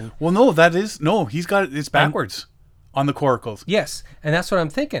stern. Well, he's got it's backwards. On the coracles. Yes, and that's what I'm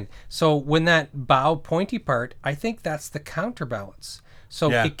thinking. So when that bow pointy part, I think that's the counterbalance.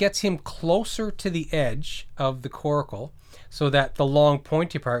 So it gets him closer to the edge of the coracle, so that the long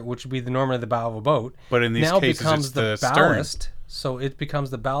pointy part, which would be normally the bow of a boat, but in these now cases becomes it's the ballast. stern. So it becomes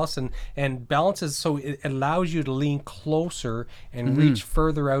the ballast and balances, so it allows you to lean closer and reach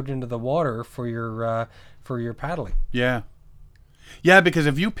further out into the water for your paddling. Yeah. Yeah, because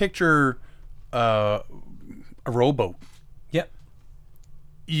if you picture a rowboat. Yep.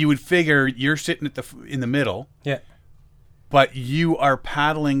 You would figure you're sitting in the middle. Yeah. But you are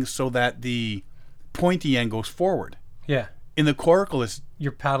paddling so that the pointy end goes forward. Yeah. In the coracle,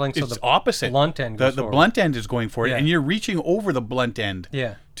 you're paddling so it's the opposite. Blunt end goes the forward. blunt end is going forward, and you're reaching over the blunt end.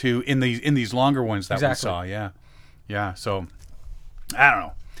 Yeah. To in these longer ones that we saw. Yeah. Yeah. So I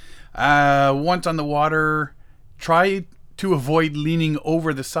don't know. Once on the water, try to avoid leaning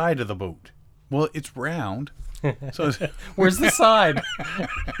over the side of the boat. Well, it's round. So where's the side?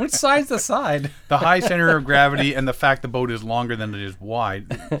 Which side's the side? The high center of gravity and the fact the boat is longer than it is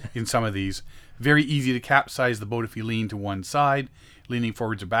wide in some of these. Very easy to capsize the boat if you lean to one side. Leaning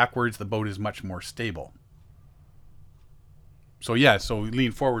forwards or backwards, the boat is much more stable. So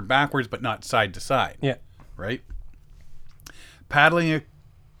lean forward backwards, but not side to side. Yeah. Right? Paddling a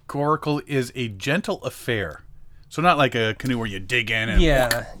coracle is a gentle affair. So not like a canoe where you dig in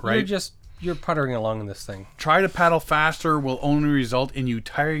and right? You're puttering along in this thing. Try to paddle faster will only result in you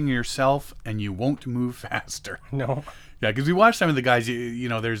tiring yourself, and you won't move faster. No. Yeah, because we watched some of the guys,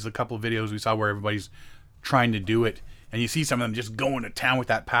 there's a couple of videos we saw where everybody's trying to do it, and you see some of them just going to town with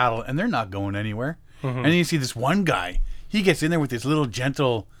that paddle, and they're not going anywhere. And then you see this one guy, he gets in there with this little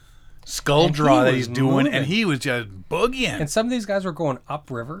gentle skull draw that he's doing, and he was just boogieing. And some of these guys were going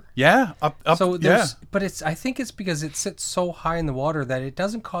upriver. Yeah, up. So but I think it's because it sits so high in the water that it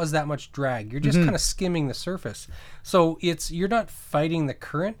doesn't cause that much drag. You're just kind of skimming the surface. So you're not fighting the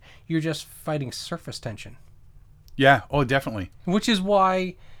current. You're just fighting surface tension. Yeah. Oh, definitely. Which is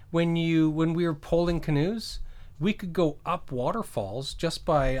why when we were poling canoes, we could go up waterfalls just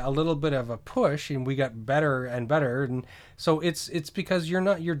by a little bit of a push, and we got better and better. And so it's because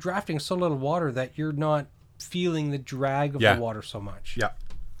you're drafting so little water that you're not feeling the drag of the water so much. Yeah.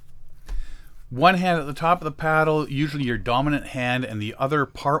 One hand at the top of the paddle, usually your dominant hand, and the other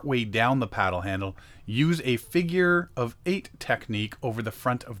partway down the paddle handle. Use a figure of 8 technique over the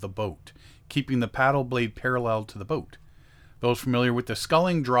front of the boat, keeping the paddle blade parallel to the boat. Those familiar with the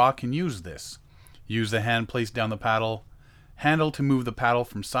sculling draw can use this. Use the hand placed down the paddle handle to move the paddle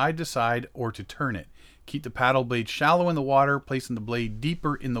from side to side or to turn it. Keep the paddle blade shallow in the water. Placing the blade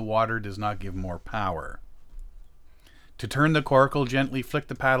deeper in the water does not give more power. To turn the coracle, gently flick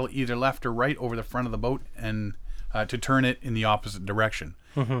the paddle either left or right over the front of the boat and to turn it in the opposite direction.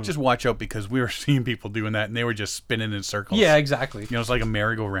 Just watch out, because we were seeing people doing that and they were just spinning in circles. Yeah, exactly. It's like a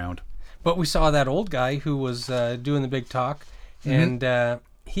merry-go-round. But we saw that old guy who was doing the big talk, and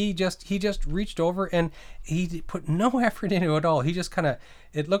he just reached over and he put no effort into it at all. He just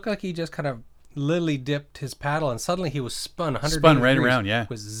it looked like he just kind of literally dipped his paddle, and suddenly he was spun 100 spun right degrees around, yeah,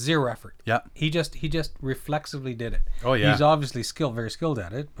 with zero effort. Yeah. He just reflexively did it. Oh yeah. He's obviously very skilled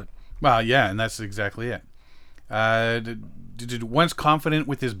at it, but well, yeah, and that's exactly it. Once confident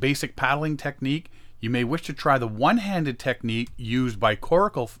with his basic paddling technique, you may wish to try the one-handed technique used by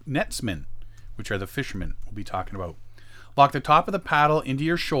coracle netsmen, which are the fishermen we'll be talking about. Lock the top of the paddle into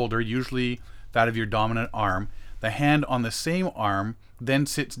your shoulder, usually that of your dominant arm. The hand on the same arm then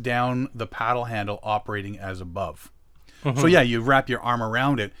sits down the paddle handle, operating as above. So yeah, you wrap your arm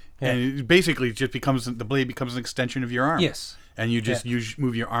around it, and it basically just becomes, the blade becomes an extension of your arm. yes. And you just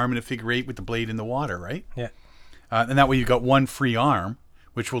move your arm in a figure eight with the blade in the water, right? Yeah. And that way you've got one free arm,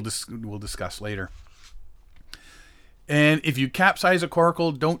 which we'll discuss later. And if you capsize a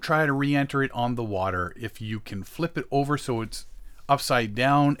coracle, don't try to re-enter it on the water. If you can flip it over so it's upside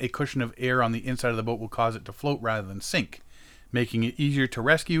down, a cushion of air on the inside of the boat will cause it to float rather than sink, making it easier to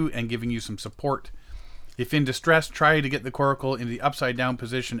rescue and giving you some support. If in distress, try to get the coracle in the upside down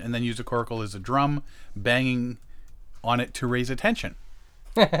position and then use the coracle as a drum, banging on it to raise attention.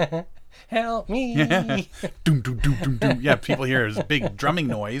 Help me. Doom, doom, doom, doom, doom. Yeah, people hear this big drumming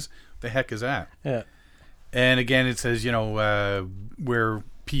noise. The heck is that? Yeah. And again, it says, where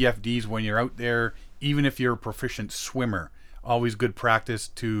PFDs, when you're out there, even if you're a proficient swimmer, always good practice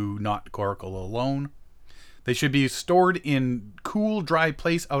to not coracle alone. They should be stored in cool, dry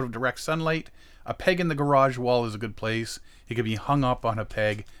place out of direct sunlight. A peg in the garage wall is a good place. It could be hung up on a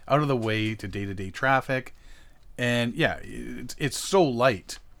peg out of the way to day-to-day traffic. And yeah, it's so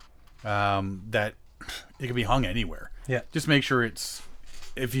light that it can be hung anywhere. Yeah. Just make sure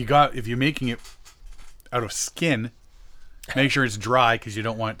if you're making it out of skin, make sure it's dry because you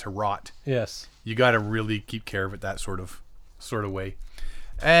don't want it to rot. Yes. You got to really keep care of it that sort of way.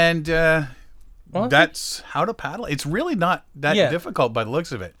 And that's how to paddle. It's really not that difficult by the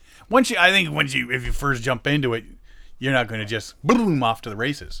looks of it. If you first jump into it, you're not going to just boom off to the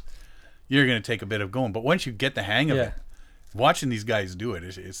races. You're going to take a bit of going. But once you get the hang of it, watching these guys do it,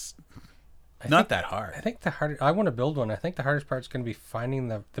 it's not that hard. I think I want to build one. I think the hardest part is going to be finding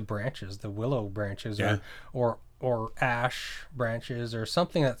the branches, the willow branches, or ash branches, or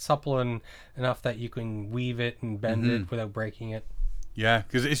something that's supple enough that you can weave it and bend it without breaking it. Yeah,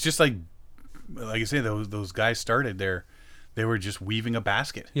 because it's just like I say, those guys started there. They were just weaving a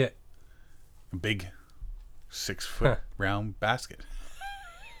basket. Yeah. A big 6-foot round basket.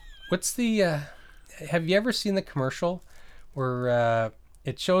 What's the have you ever seen the commercial where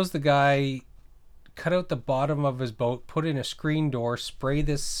it shows the guy cut out the bottom of his boat, put in a screen door, spray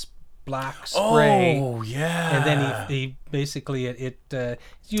this black spray? Oh, yeah. And then he basically it's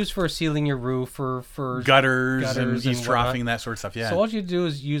used for sealing your roof, for gutters and eavesdropping, that sort of stuff. Yeah. So all you do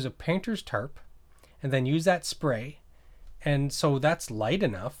is use a painter's tarp and then use that spray. And so that's light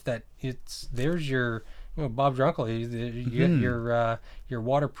enough that there's your, Bob's your uncle. You get your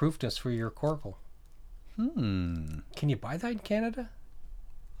waterproofness for your coracle. Can you buy that in Canada?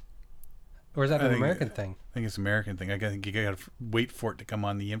 Or is that an American thing? I think it's an American thing. I think you got to wait for it to come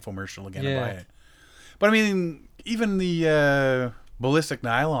on the infomercial again to buy it. But I mean, even the ballistic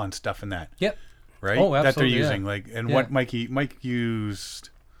nylon stuff in that. Yep. Right? Oh, absolutely. That they're using. What Mike used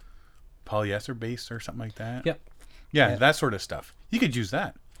polyester base or something like that. Yep. Yeah, that sort of stuff. You could use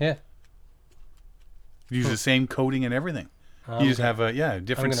that. Yeah. Use the same coating and everything. You just have a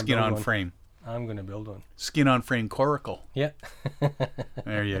different skin on frame. I'm going to build one. Skin on frame coracle. Yeah.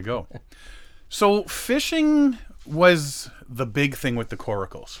 There you go. So fishing was the big thing with the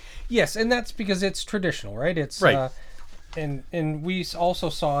coracles. Yes, and that's because it's traditional, right? It's right. And we also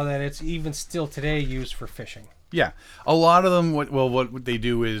saw that it's even still today used for fishing. Yeah. A lot of them what they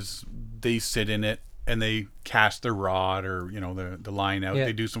do is they sit in it and they cast their rod or the line out.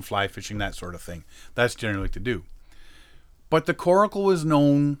 They do some fly fishing, that sort of thing. That's generally what they do. But the coracle was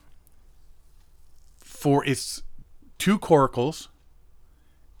known for its 2 coracles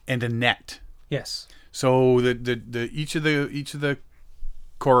and a net. Yes. So each of the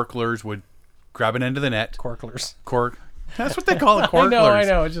coraclers would grab an end of the net. Coraclers. That's what they call it. Coraclers. I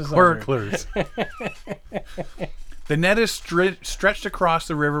know. It's just coraclers. The net is stretched across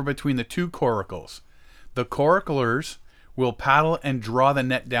the river between the 2 coracles. The coraclers will paddle and draw the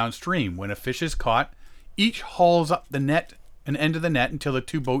net downstream. When a fish is caught, each hauls up an end of the net until the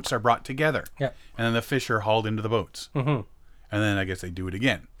 2 boats are brought together. Yeah. And then the fish are hauled into the boats. Mm-hmm. And then I guess they do it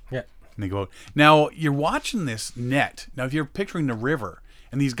again. Yeah. And they go out. Now, you're watching this net. Now, if you're picturing the river,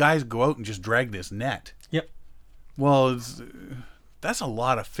 and these guys go out and just drag this net. Yep. Well, that's a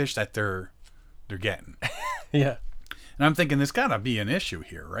lot of fish that they're getting. Yeah. And I'm thinking there's got to be an issue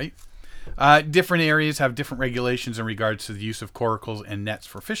here, right? Different areas have different regulations in regards to the use of coracles and nets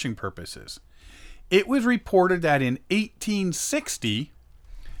for fishing purposes. It was reported that in 1860,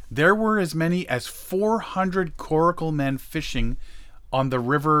 there were as many as 400 coracle men fishing on the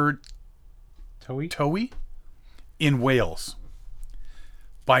river Towy in Wales.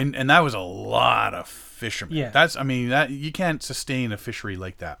 And that was a lot of fishermen. Yeah. That you can't sustain a fishery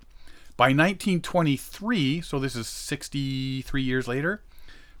like that. By 1923, so this is 63 years later,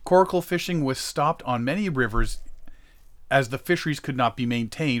 coracle fishing was stopped on many rivers as the fisheries could not be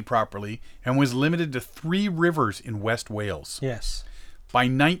maintained properly and was limited to 3 rivers in West Wales. Yes. By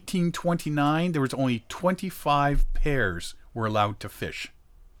 1929, there was only 25 pairs were allowed to fish.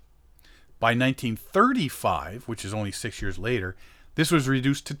 By 1935, which is only 6 years later, this was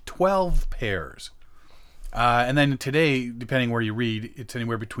reduced to 12 pairs. And then today, depending where you read, it's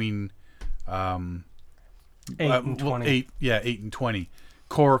anywhere between 8 and 20. 8 and 20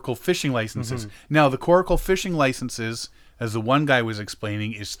 coracle fishing licenses. Now, the coracle fishing licenses, as the one guy was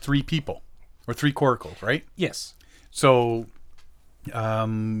explaining, is 3 people or 3 coracles, right? Yes. So,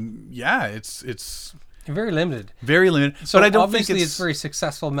 it's very limited. Very limited. So but I don't obviously think it's a very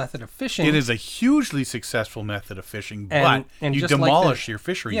successful method of fishing. It is a hugely successful method of fishing, but you demolish your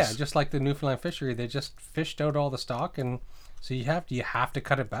fisheries. Yeah, just like the Newfoundland fishery, they just fished out all the stock, and so you have to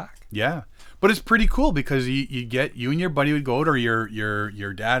cut it back. Yeah, but it's pretty cool because you and your buddy would go out, or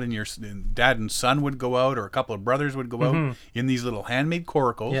your dad and your dad and son would go out, or a couple of brothers would go out in these little handmade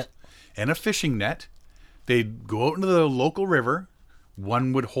coracles and a fishing net. They'd go out into the local river.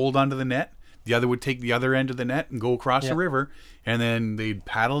 One would hold onto the net. The other would take the other end of the net and go across the river, and then they'd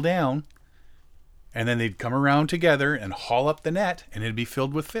paddle down, and then they'd come around together and haul up the net, and it'd be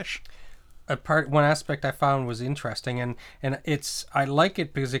filled with fish. One aspect I found was interesting, and I like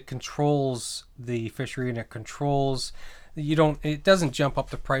it because it controls the fishery, and it controls. It doesn't jump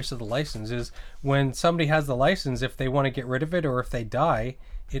up the price of the license. Is when somebody has the license, if they want to get rid of it or if they die,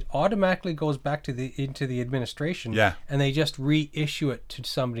 it automatically goes back into the administration, and they just reissue it to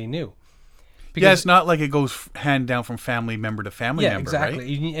somebody new. Because, it's not like it goes hand down from family member to family member,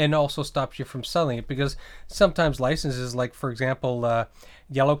 exactly. Right? And also stops you from selling it, because sometimes licenses, like for example,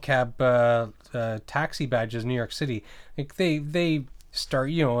 yellow cab taxi badges in New York City, like they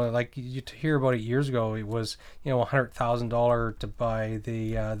start, like you hear about it years ago, it was $100,000 to buy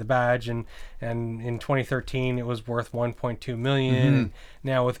the badge, and in 2013 it was worth $1.2 million.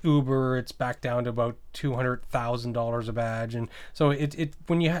 Now with Uber it's back down to about $200,000 a badge, and so it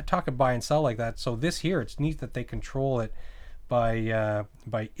when you talk of buy and sell like that, so this here, it's neat that they control it by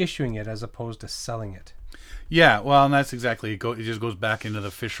issuing it as opposed to selling it. Yeah, well, and that's exactly it. It just goes back into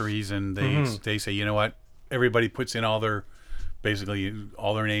the fisheries, and they say, you know what, everybody puts in basically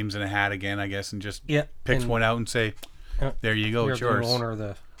all their names in a hat again, I guess, and just picks one out and say, there you go, it's yours. You're the owner of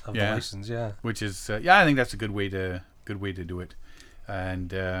the license, Which is, I think that's a good way to do it,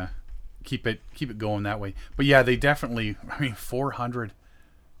 and keep it going that way. But yeah, they definitely, 400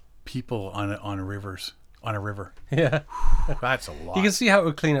 people on a river. Yeah, that's a lot. You can see how it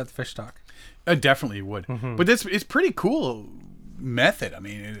would clean up the fish stock. It definitely would. But it's pretty cool method.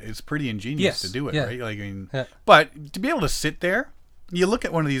 It's pretty ingenious to do it, right? But to be able to sit there, you look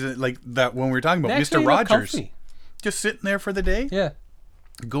at one of these, like that when we were talking about Mr. Rogers, just sitting there for the day.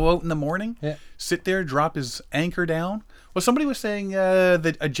 Go out in the morning, sit there, drop his anchor down. Well, somebody was saying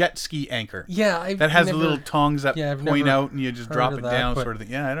a jet ski anchor. That has the little tongs that point out, and you just drop it down, sort of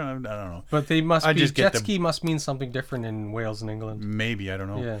thing. I don't know. But they must be jet ski must mean something different in Wales and England. Maybe, I don't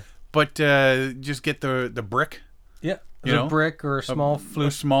know. But just get the brick. A brick or a small flute,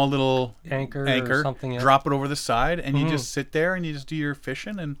 a small little anchor or something. Drop it over the side, and you just sit there and you just do your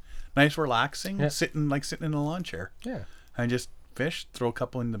fishing, and nice, relaxing, sitting in a lawn chair. And just fish, throw a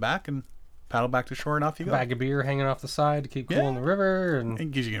couple in the back, and paddle back to shore, and off you go. Bag of beer hanging off the side to keep cool in the river, and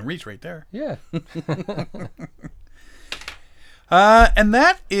because you can reach right there. And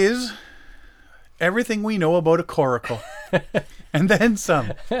that is everything we know about a coracle, and then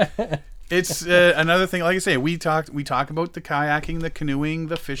some. It's another thing. Like I say, we talk about the kayaking, the canoeing,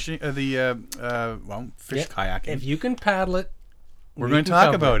 the fishing, kayaking. If you can paddle it, we're going to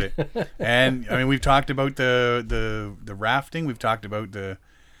talk about it. And we've talked about the rafting. We've talked about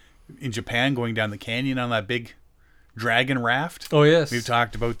in Japan going down the canyon on that big dragon raft. Oh yes. We've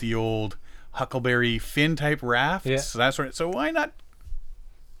talked about the old huckleberry fin type raft. So that's right. So why not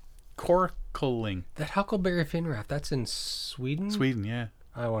coracling? That huckleberry fin raft. That's in Sweden. Sweden, yeah.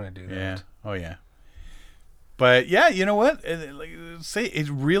 I want to do that. Yeah. Oh, yeah. But, yeah, you know what? It's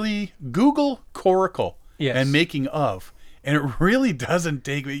really Google coracle and making of. And it really doesn't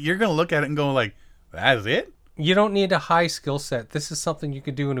take... You're going to look at it and go like, that's it? You don't need a high skill set. This is something you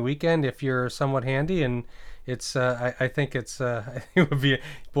could do in a weekend if you're somewhat handy, and it's I think it's it would be,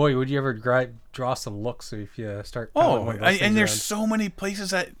 boy, would you ever draw some looks if you start and there's so many places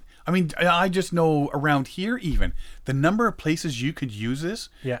that, I mean, I just know around here, even the number of places you could use this,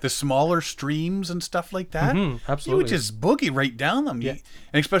 the smaller streams and stuff like that. Absolutely. You would just boogie right down them. And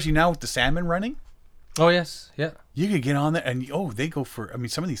especially now with the salmon running. Oh, yes. Yeah. You could get on there and, they go for, I mean,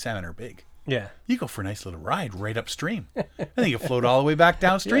 some of these salmon are big. Yeah. You go for a nice little ride right upstream. And then you float all the way back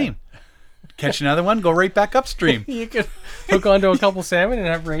downstream. Catch another one, go right back upstream. You could hook onto a couple salmon and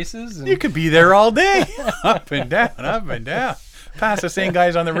have races. And... You could be there all day. Up and down, up and down. Pass the same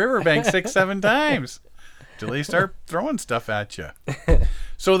guys on the riverbank 6-7 times till they start throwing stuff at you.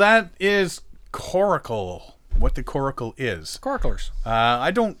 So that is coracle. What the coracle is. Coraclers.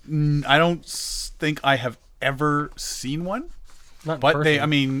 I don't think I have ever seen one. Not but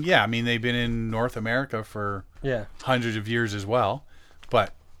person. they've been in North America for hundreds of years as well.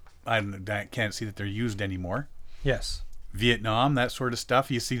 But I can't see that they're used anymore. Yes. Vietnam, that sort of stuff.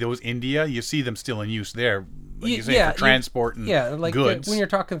 You see those India, you see them still in use there. Like you say, for transport and like goods. When you're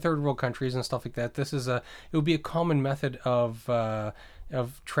talking third world countries and stuff like that, this is it would be a common method of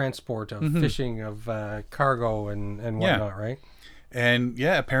transport, of fishing, of cargo and whatnot, right? And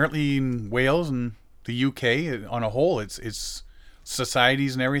apparently in Wales and the UK on a whole, it's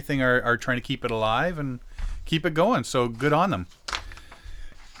societies and everything are trying to keep it alive and keep it going. So good on them.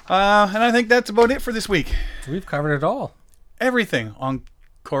 And I think that's about it for this week. We've covered it all. Everything on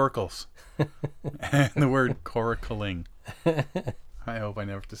coracles. And the word coracling. I hope I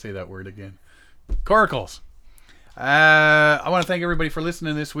never have to say that word again. Coracles. I want to thank everybody for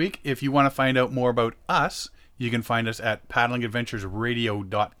listening this week. If you want to find out more about us, you can find us at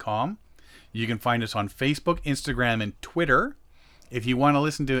paddlingadventuresradio.com. You can find us on Facebook, Instagram, and Twitter. If you want to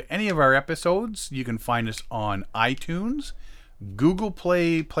listen to any of our episodes, you can find us on iTunes, Google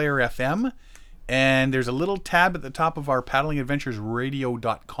Play, Player FM, and there's a little tab at the top of our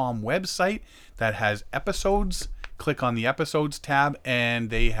paddlingadventuresradio.com website that has episodes. Click on the episodes tab, and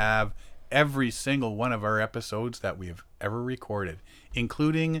they have every single one of our episodes that we have ever recorded,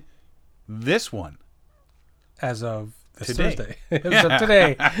 including this one. As of today. Thursday. As of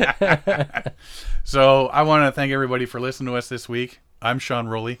today. So I want to thank everybody for listening to us this week. I'm Sean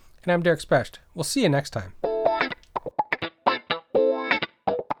Rowley. And I'm Derek Specht. We'll see you next time.